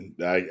 And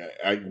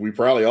we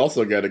probably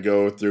also got to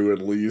go through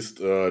at least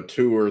 2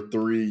 or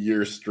 3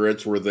 year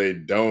stretch where they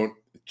don't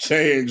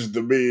change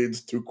the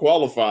means to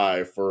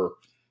qualify for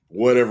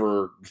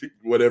whatever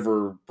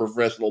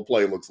professional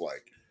play looks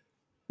like.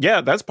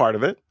 Yeah, that's part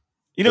of it.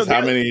 You know,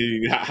 how many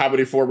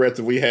formats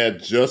have we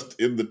had just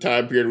in the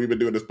time period we've been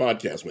doing this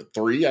podcast? With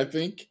 3, I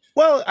think.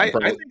 Well, I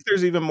think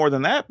there's even more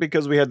than that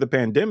because we had the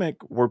pandemic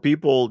where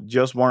people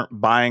just weren't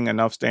buying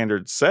enough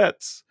standard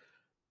sets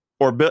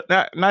or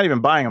not even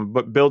buying them,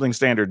 but building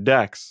standard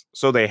decks.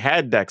 So they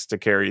had decks to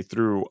carry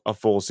through a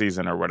full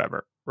season or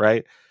whatever,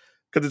 right?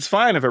 Because it's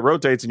fine if it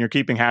rotates and you're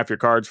keeping half your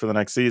cards for the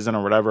next season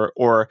or whatever.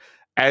 Or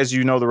as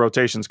you know the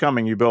rotation's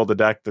coming, you build a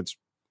deck that's,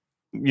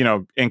 you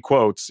know, in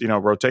quotes, you know,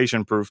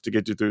 rotation proof to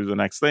get you through the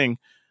next thing.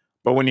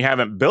 But when you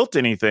haven't built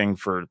anything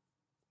for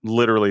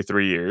literally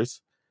 3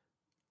 years,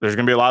 there's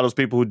going to be a lot of those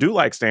people who do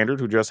like standard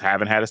who just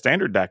haven't had a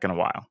standard deck in a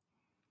while.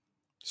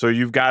 So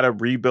you've got to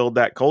rebuild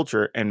that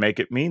culture and make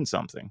it mean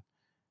something.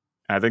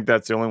 And I think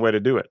that's the only way to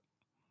do it.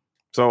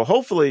 So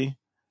hopefully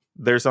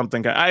there's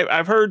something.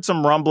 I've heard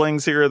some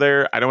rumblings here or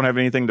there. I don't have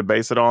anything to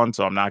base it on,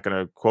 so I'm not going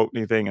to quote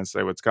anything and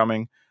say what's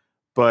coming.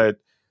 But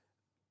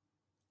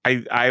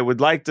I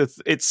would like to.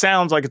 It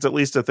sounds like it's at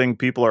least a thing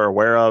people are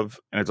aware of,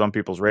 and it's on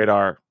people's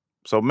radar.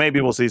 So maybe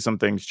we'll see some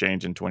things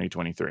change in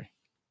 2023.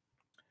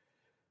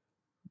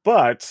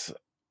 But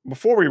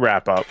before we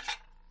wrap up,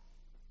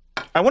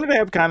 I wanted to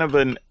have kind of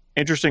an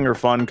interesting or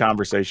fun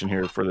conversation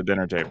here for the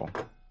dinner table.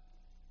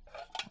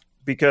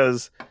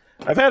 Because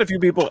I've had a few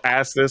people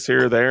ask this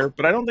here or there,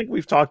 but I don't think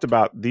we've talked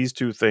about these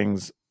two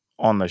things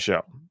on the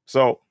show.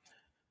 So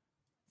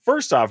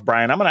first off,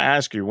 Brian, I'm going to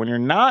ask you, when you're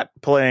not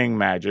playing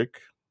Magic,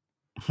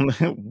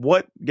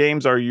 what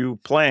games are you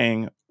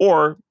playing,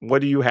 or what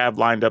do you have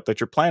lined up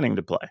that you're planning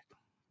to play?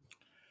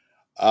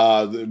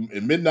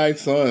 Midnight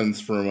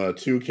Suns from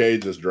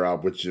 2K just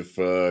dropped, which if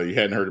you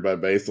hadn't heard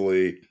about,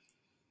 basically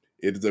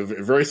it's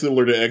very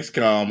similar to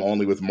XCOM,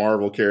 only with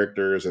Marvel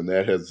characters, and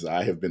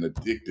I have been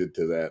addicted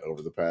to that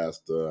over the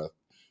past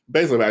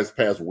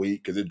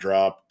week because it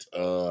dropped.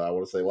 I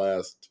want to say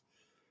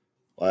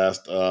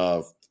last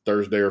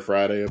Thursday or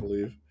Friday, I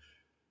believe.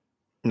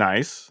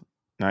 Nice.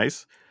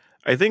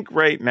 I think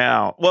right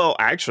now, well,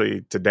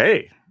 actually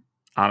today,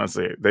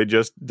 honestly, they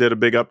just did a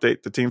big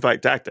update to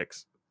Teamfight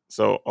Tactics.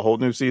 So a whole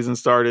new season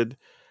started.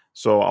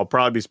 So I'll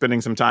probably be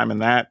spending some time in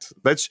that.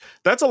 That's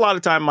a lot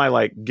of time my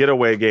like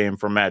getaway game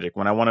for Magic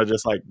when I want to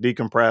just like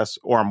decompress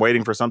or I'm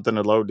waiting for something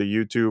to load to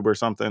YouTube or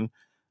something.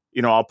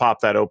 You know, I'll pop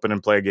that open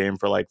and play a game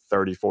for like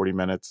 30, 40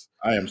 minutes.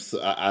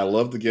 I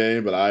love the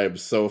game, but I am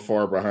so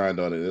far behind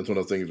on it. It's one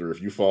of those things where if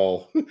you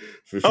fall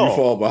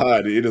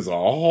behind, it is a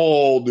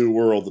whole new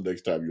world the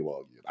next time you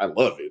log in. I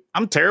love it.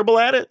 I'm terrible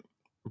at it,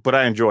 but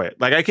I enjoy it.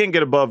 Like I can't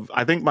get above,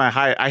 I think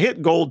I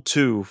hit gold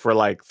 2 for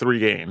like 3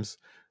 games,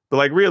 but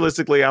like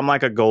realistically, I'm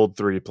like a gold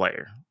 3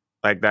 player.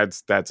 Like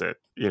that's it.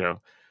 You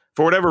know,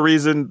 for whatever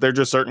reason, there are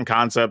just certain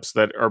concepts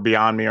that are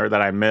beyond me or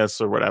that I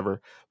miss or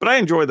whatever, but I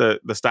enjoy the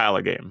style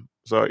of game.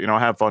 So, you know,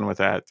 have fun with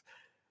that.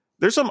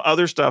 There's some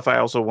other stuff I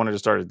also wanted to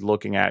start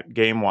looking at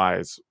game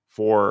wise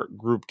for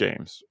group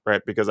games,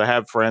 right? Because I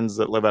have friends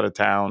that live out of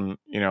town.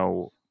 You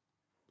know,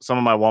 some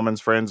of my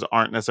woman's friends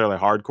aren't necessarily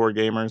hardcore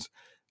gamers,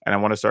 and I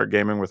want to start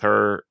gaming with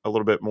her a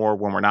little bit more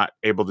when we're not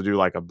able to do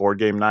like a board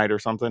game night or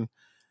something.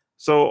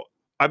 So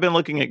I've been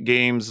looking at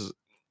games.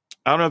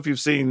 I don't know if you've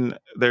seen,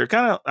 they're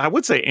kind of, I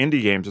would say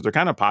indie games, but they're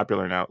kind of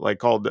popular now, like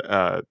called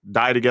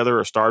Die Together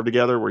or Starve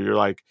Together, where you're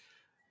like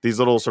these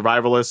little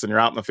survivalists and you're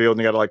out in the field and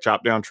you got to like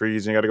chop down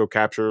trees and you got to go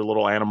capture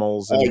little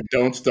animals. And,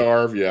 Don't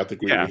Starve. Yeah, I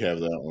think we have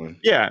that one.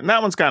 Yeah, and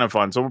that one's kind of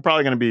fun. So we're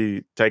probably going to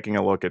be taking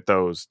a look at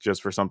those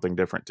just for something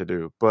different to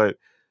do. But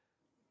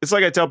it's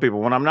like I tell people,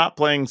 when I'm not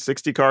playing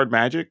 60 card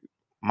Magic,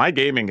 my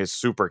gaming is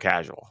super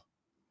casual.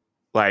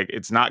 Like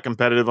it's not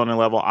competitive on a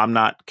level. I'm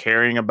not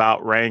caring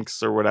about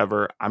ranks or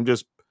whatever. I'm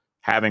just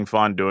having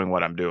fun doing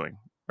what I'm doing.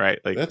 Right.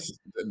 Like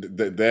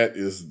that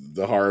is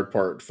the hard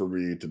part for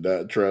me to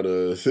not try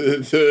to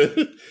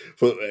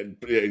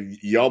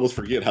you almost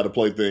forget how to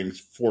play things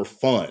for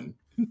fun.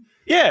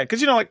 Yeah.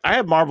 Because, you know, like I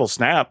have Marvel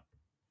Snap,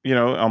 you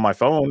know, on my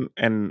phone,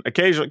 and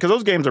occasionally, because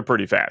those games are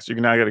pretty fast. You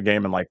can now get a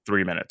game in like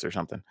 3 minutes or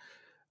something.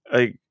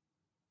 Like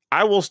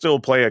I will still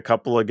play a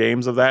couple of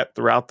games of that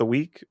throughout the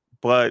week,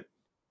 but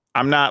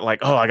I'm not like,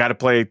 oh, I got to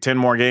play 10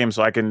 more games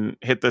so I can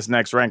hit this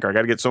next rank, or I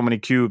got to get so many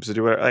cubes to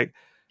do it. Like,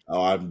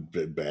 oh, I'm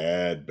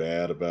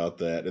bad about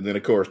that. And then,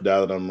 of course,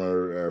 now that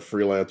I'm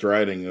freelance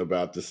writing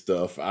about this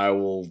stuff, I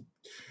will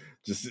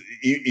just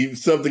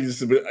something,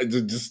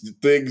 just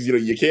things, you know,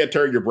 you can't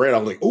turn your brain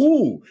off. Like,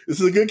 ooh, this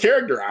is a good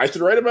character. I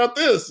should write about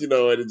this, you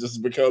know, and it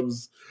just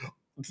becomes,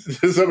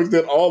 to some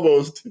extent,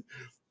 almost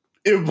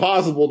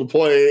impossible to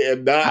play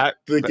and not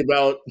think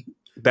about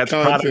that's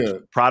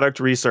content. Product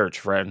research,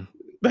 friend.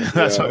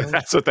 That's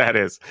what that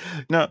is.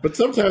 No, but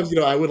sometimes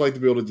I would like to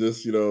be able to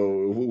just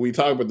we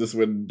talk about this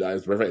when I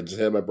just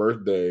had my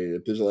birthday.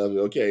 And Tish asked me,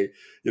 okay,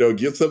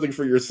 get something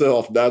for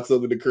yourself, not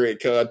something to create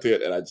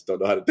content, and I just don't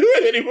know how to do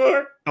it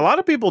anymore. A lot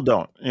of people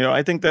don't.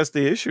 I think that's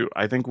the issue.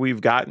 I think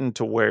we've gotten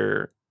to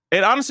where,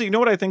 and honestly, you know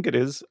what I think it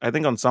is? I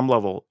think on some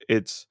level,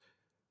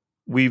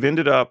 we've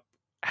ended up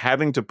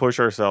having to push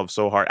ourselves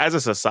so hard as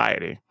a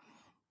society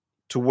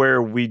to where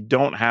we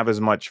don't have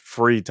as much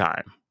free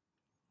time.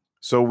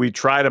 So we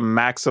try to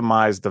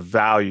maximize the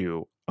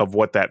value of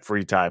what that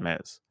free time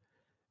is.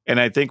 And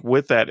I think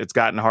with that, it's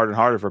gotten harder and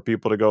harder for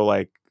people to go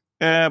like,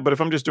 but if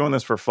I'm just doing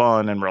this for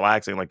fun and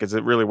relaxing, like, is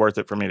it really worth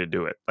it for me to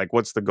do it? Like,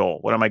 what's the goal?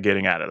 What am I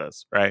getting out of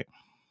this? Right.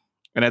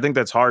 And I think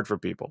that's hard for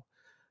people.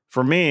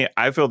 For me,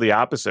 I feel the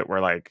opposite,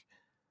 where like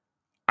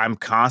I'm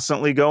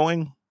constantly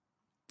going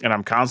and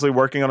I'm constantly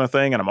working on a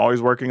thing and I'm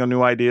always working on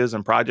new ideas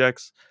and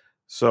projects.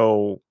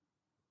 So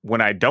when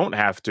I don't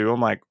have to,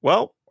 I'm like,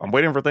 well, I'm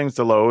waiting for things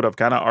to load. I've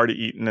kind of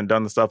already eaten and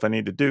done the stuff I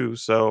need to do.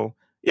 So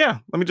yeah,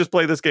 let me just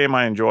play this game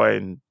I enjoy.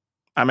 And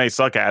I may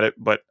suck at it,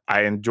 but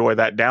I enjoy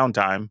that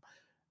downtime.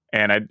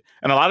 And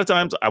a lot of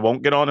times I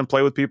won't get on and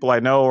play with people I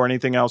know or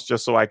anything else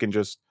just so I can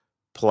just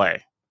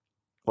play.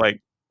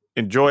 Like,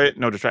 enjoy it,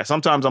 no distract.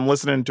 Sometimes I'm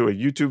listening to a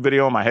YouTube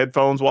video on my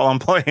headphones while I'm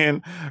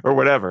playing or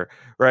whatever,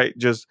 right?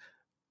 Just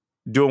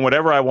doing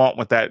whatever I want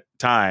with that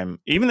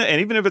time. Even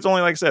if it's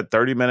only, like I said,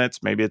 30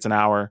 minutes, maybe it's an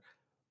hour,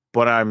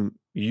 but I'm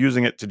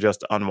using it to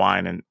just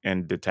unwind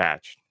and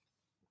detach.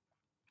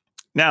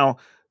 Now,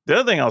 the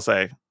other thing I'll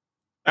say,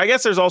 I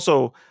guess there's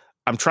also,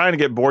 I'm trying to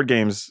get a board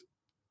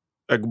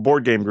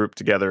game group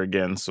together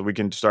again so we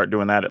can start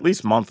doing that at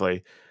least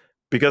monthly,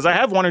 because I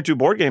have 1 or 2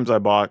 board games I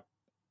bought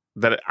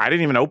that I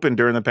didn't even open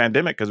during the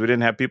pandemic because we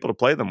didn't have people to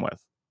play them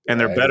with. And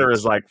they're better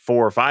as like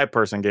 4 or 5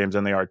 person games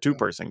than they are 2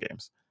 person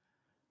games.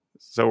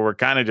 So we're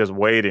kind of just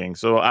waiting.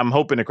 So I'm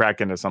hoping to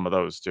crack into some of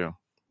those too.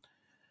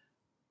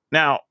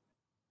 Now,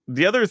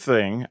 the other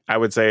thing I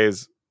would say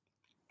is,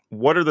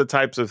 what are the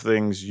types of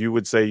things you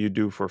would say you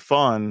do for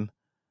fun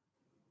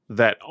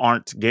that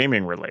aren't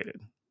gaming related,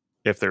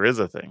 if there is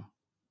a thing?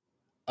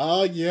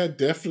 Yeah,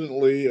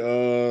 definitely.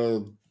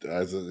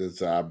 As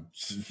I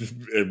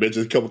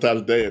mentioned a couple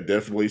times a day, I'm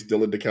definitely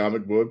still into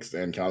comic books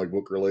and comic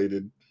book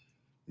related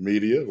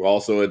media.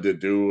 Also, I did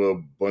do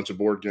a bunch of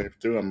board games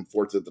too. I'm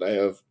fortunate that I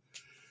have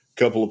a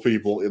couple of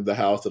people in the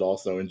house that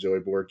also enjoy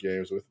board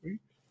games with me.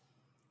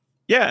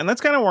 Yeah, and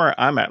that's kind of where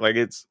I'm at. Like,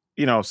 it's,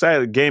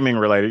 sad gaming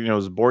related,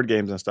 it's board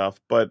games and stuff,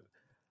 but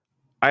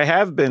I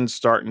have been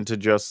starting to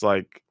just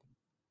like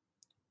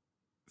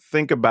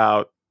think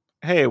about,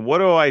 hey, what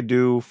do I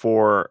do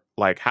for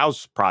like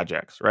house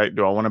projects, right?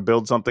 Do I want to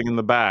build something in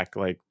the back?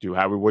 Like,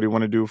 what do you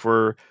want to do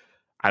for,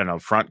 I don't know,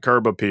 front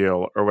curb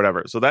appeal or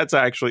whatever? So that's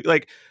actually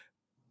like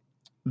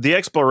the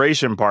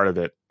exploration part of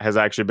it has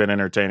actually been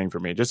entertaining for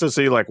me, just to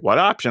see like what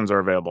options are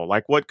available.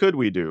 Like, what could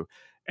we do?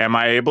 Am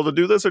I able to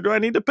do this, or do I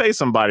need to pay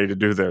somebody to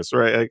do this?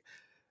 Right. Like,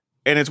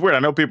 and it's weird. I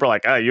know people are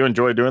like, you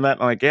enjoy doing that.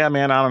 I'm like, yeah,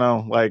 man, I don't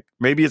know. Like,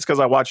 maybe it's because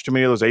I watch too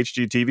many of those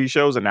HGTV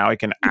shows and now I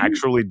can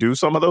actually do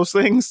some of those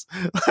things.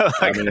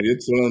 Like, I mean,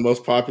 it's one of the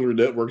most popular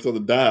networks on the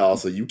dial,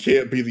 so you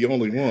can't be the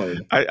only one.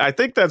 I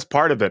think that's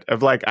part of it.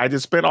 Of like, I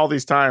just spent all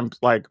these times,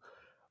 like,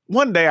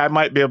 one day I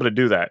might be able to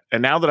do that.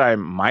 And now that I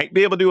might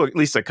be able to do at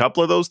least a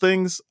couple of those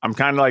things, I'm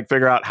kind of like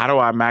figure out, how do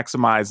I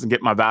maximize and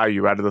get my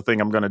value out of the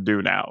thing I'm going to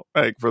do now,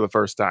 like, for the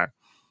first time.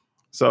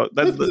 So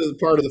that's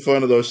part of the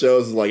fun of those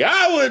shows is like,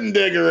 I wouldn't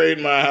decorate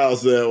my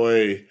house that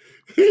way.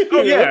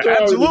 Oh yeah,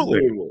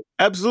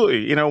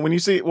 absolutely. When you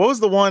see, what was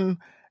the one?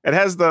 It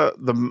has the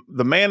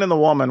man and the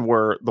woman,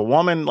 where the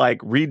woman like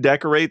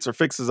redecorates or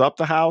fixes up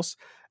the house,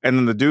 and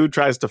then the dude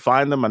tries to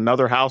find them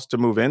another house to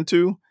move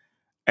into,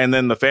 and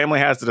then the family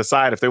has to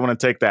decide if they want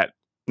to take that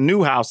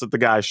new house that the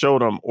guy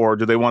showed them, or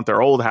do they want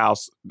their old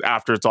house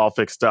after it's all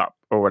fixed up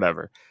or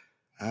whatever.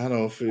 I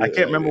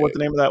can't remember what the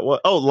name of that was.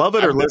 Oh, Love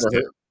It or List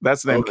It.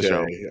 That's the name of the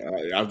show.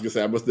 I was gonna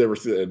say I must never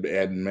see it,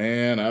 and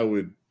man, I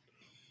would.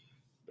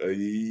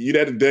 You'd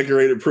have to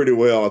decorate it pretty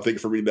well, I think,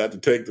 for me not to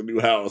take the new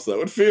house. I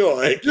would feel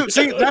like.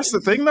 See, that's the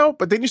thing, though.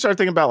 But then you start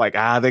thinking about like,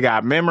 they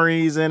got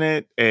memories in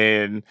it,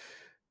 and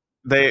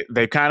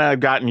they kind of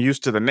gotten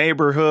used to the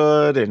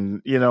neighborhood,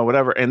 and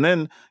whatever. And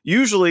then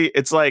usually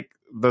it's like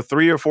the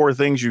 3 or 4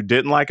 things you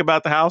didn't like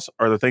about the house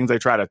are the things they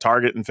try to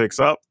target and fix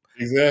up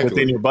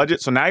within your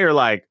budget. So now you're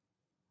like,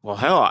 well,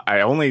 hell,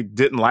 I only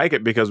didn't like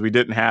it because we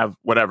didn't have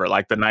whatever,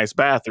 like the nice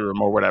bathroom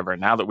or whatever.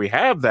 Now that we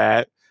have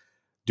that,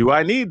 do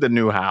I need the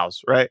new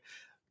house, right?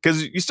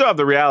 Because you still have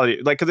the reality,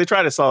 like, because they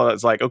try to sell it.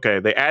 It's like, okay,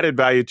 they added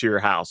value to your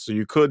house, so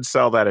you could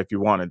sell that if you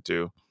wanted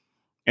to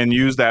and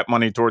use that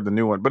money toward the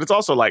new one. But it's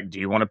also like, do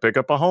you want to pick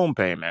up a home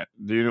payment?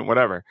 Do you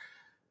whatever?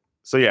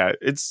 So yeah,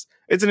 it's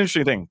an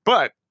interesting thing.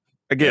 But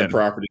again, and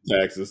property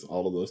taxes,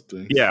 all of those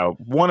things. Yeah,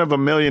 one of a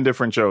million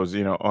different shows,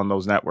 on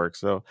those networks.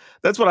 So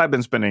that's what I've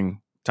been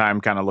spending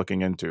time kind of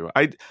looking into.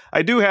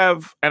 I do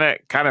have, and I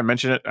kind of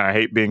mentioned it, and I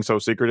hate being so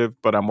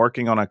secretive, but I'm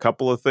working on a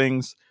couple of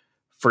things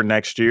for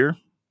next year,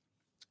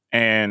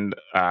 and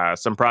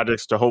some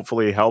projects to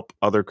hopefully help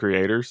other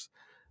creators.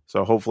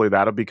 So hopefully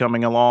that'll be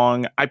coming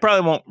along. I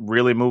probably won't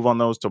really move on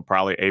those till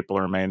probably April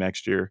or May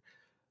next year.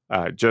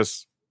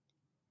 Just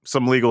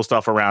some legal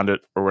stuff around it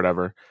or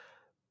whatever.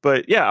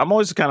 But yeah, I'm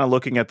always kind of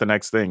looking at the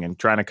next thing and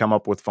trying to come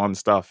up with fun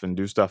stuff and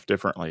do stuff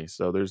differently.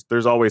 So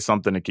there's always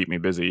something to keep me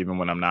busy, even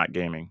when I'm not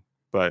gaming.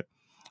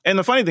 And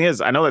the funny thing is,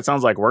 I know that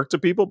sounds like work to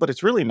people, but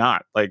it's really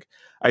not. Like,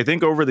 I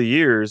think over the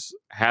years,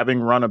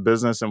 having run a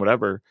business and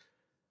whatever,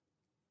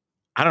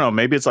 I don't know,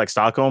 maybe it's like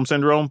Stockholm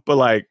syndrome, but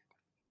like,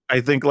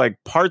 I think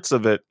like parts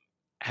of it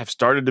have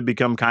started to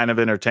become kind of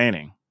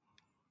entertaining.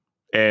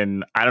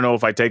 And I don't know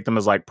if I take them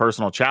as like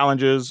personal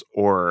challenges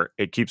or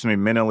it keeps me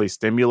mentally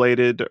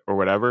stimulated or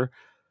whatever.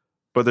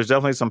 But there's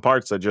definitely some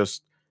parts that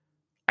just,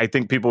 I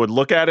think people would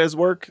look at as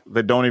work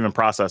that don't even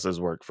process as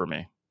work for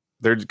me.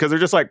 Because they're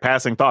just like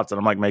passing thoughts that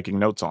I'm like making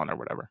notes on or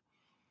whatever.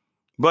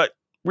 But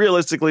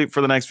realistically, for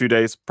the next few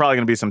days, probably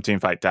going to be some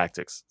Teamfight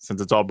Tactics, since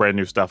it's all brand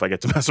new stuff I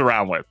get to mess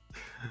around with.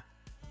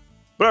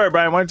 But all right,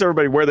 Brian, why don't you tell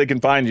everybody where they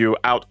can find you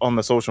out on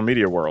the social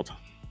media world?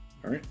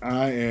 All right,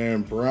 I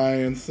am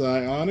Brian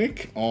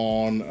Psionic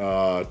on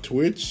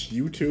Twitch,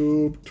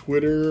 YouTube,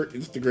 Twitter,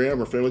 Instagram.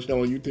 Our favorite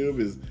channel on YouTube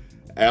is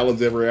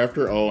Alan's Ever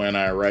After. Oh, and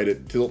I write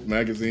at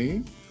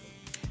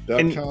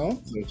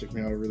tiltmagazine.com, so check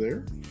me out over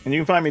there. And you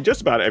can find me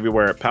just about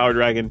everywhere at Power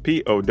Dragon,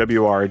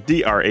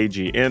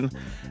 POWRDRAGN.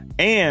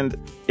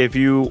 And if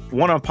you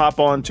want to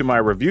pop on to my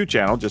review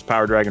channel, just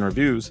Power Dragon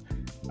Reviews,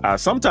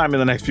 sometime in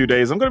the next few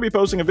days, I'm going to be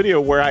posting a video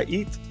where I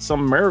eat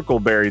some Miracle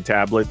Berry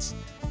tablets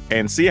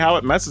and see how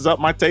it messes up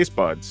my taste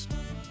buds.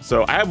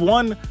 So I have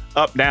one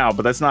up now,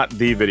 but that's not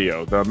the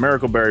video. The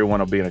Miracle Berry one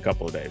will be in a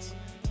couple of days.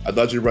 I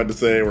thought you were about to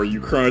say where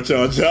you crunch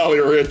on Jolly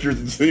Ranchers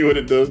and see what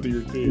it does to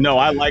your teeth. No,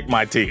 I like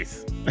my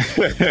teeth.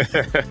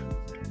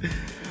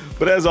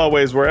 But as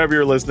always, wherever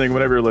you're listening,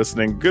 whenever you're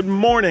listening, good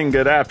morning,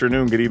 good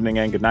afternoon, good evening,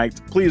 and good night.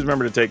 Please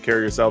remember to take care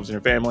of yourselves and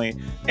your family,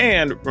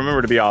 and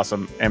remember to be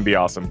awesome and be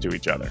awesome to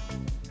each other.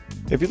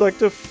 If you'd like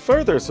to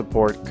further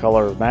support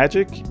Color of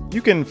Magic,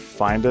 you can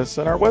find us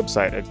on our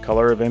website at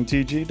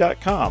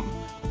colorofmtg.com.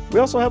 We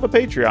also have a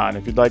Patreon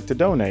if you'd like to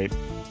donate,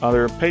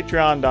 under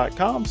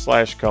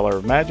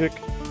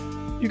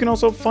patreon.com/colorofmagic. You can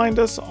also find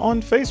us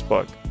on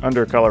Facebook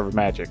under Color of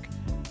Magic.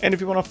 And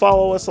if you want to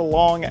follow us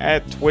along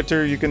at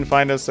Twitter, you can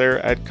find us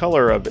there at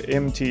Color of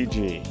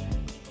MTG.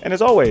 And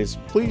as always,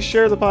 please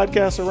share the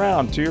podcast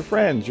around to your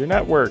friends, your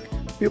network,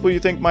 people you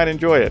think might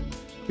enjoy it,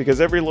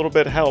 because every little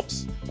bit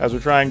helps as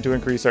we're trying to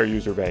increase our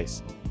user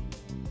base.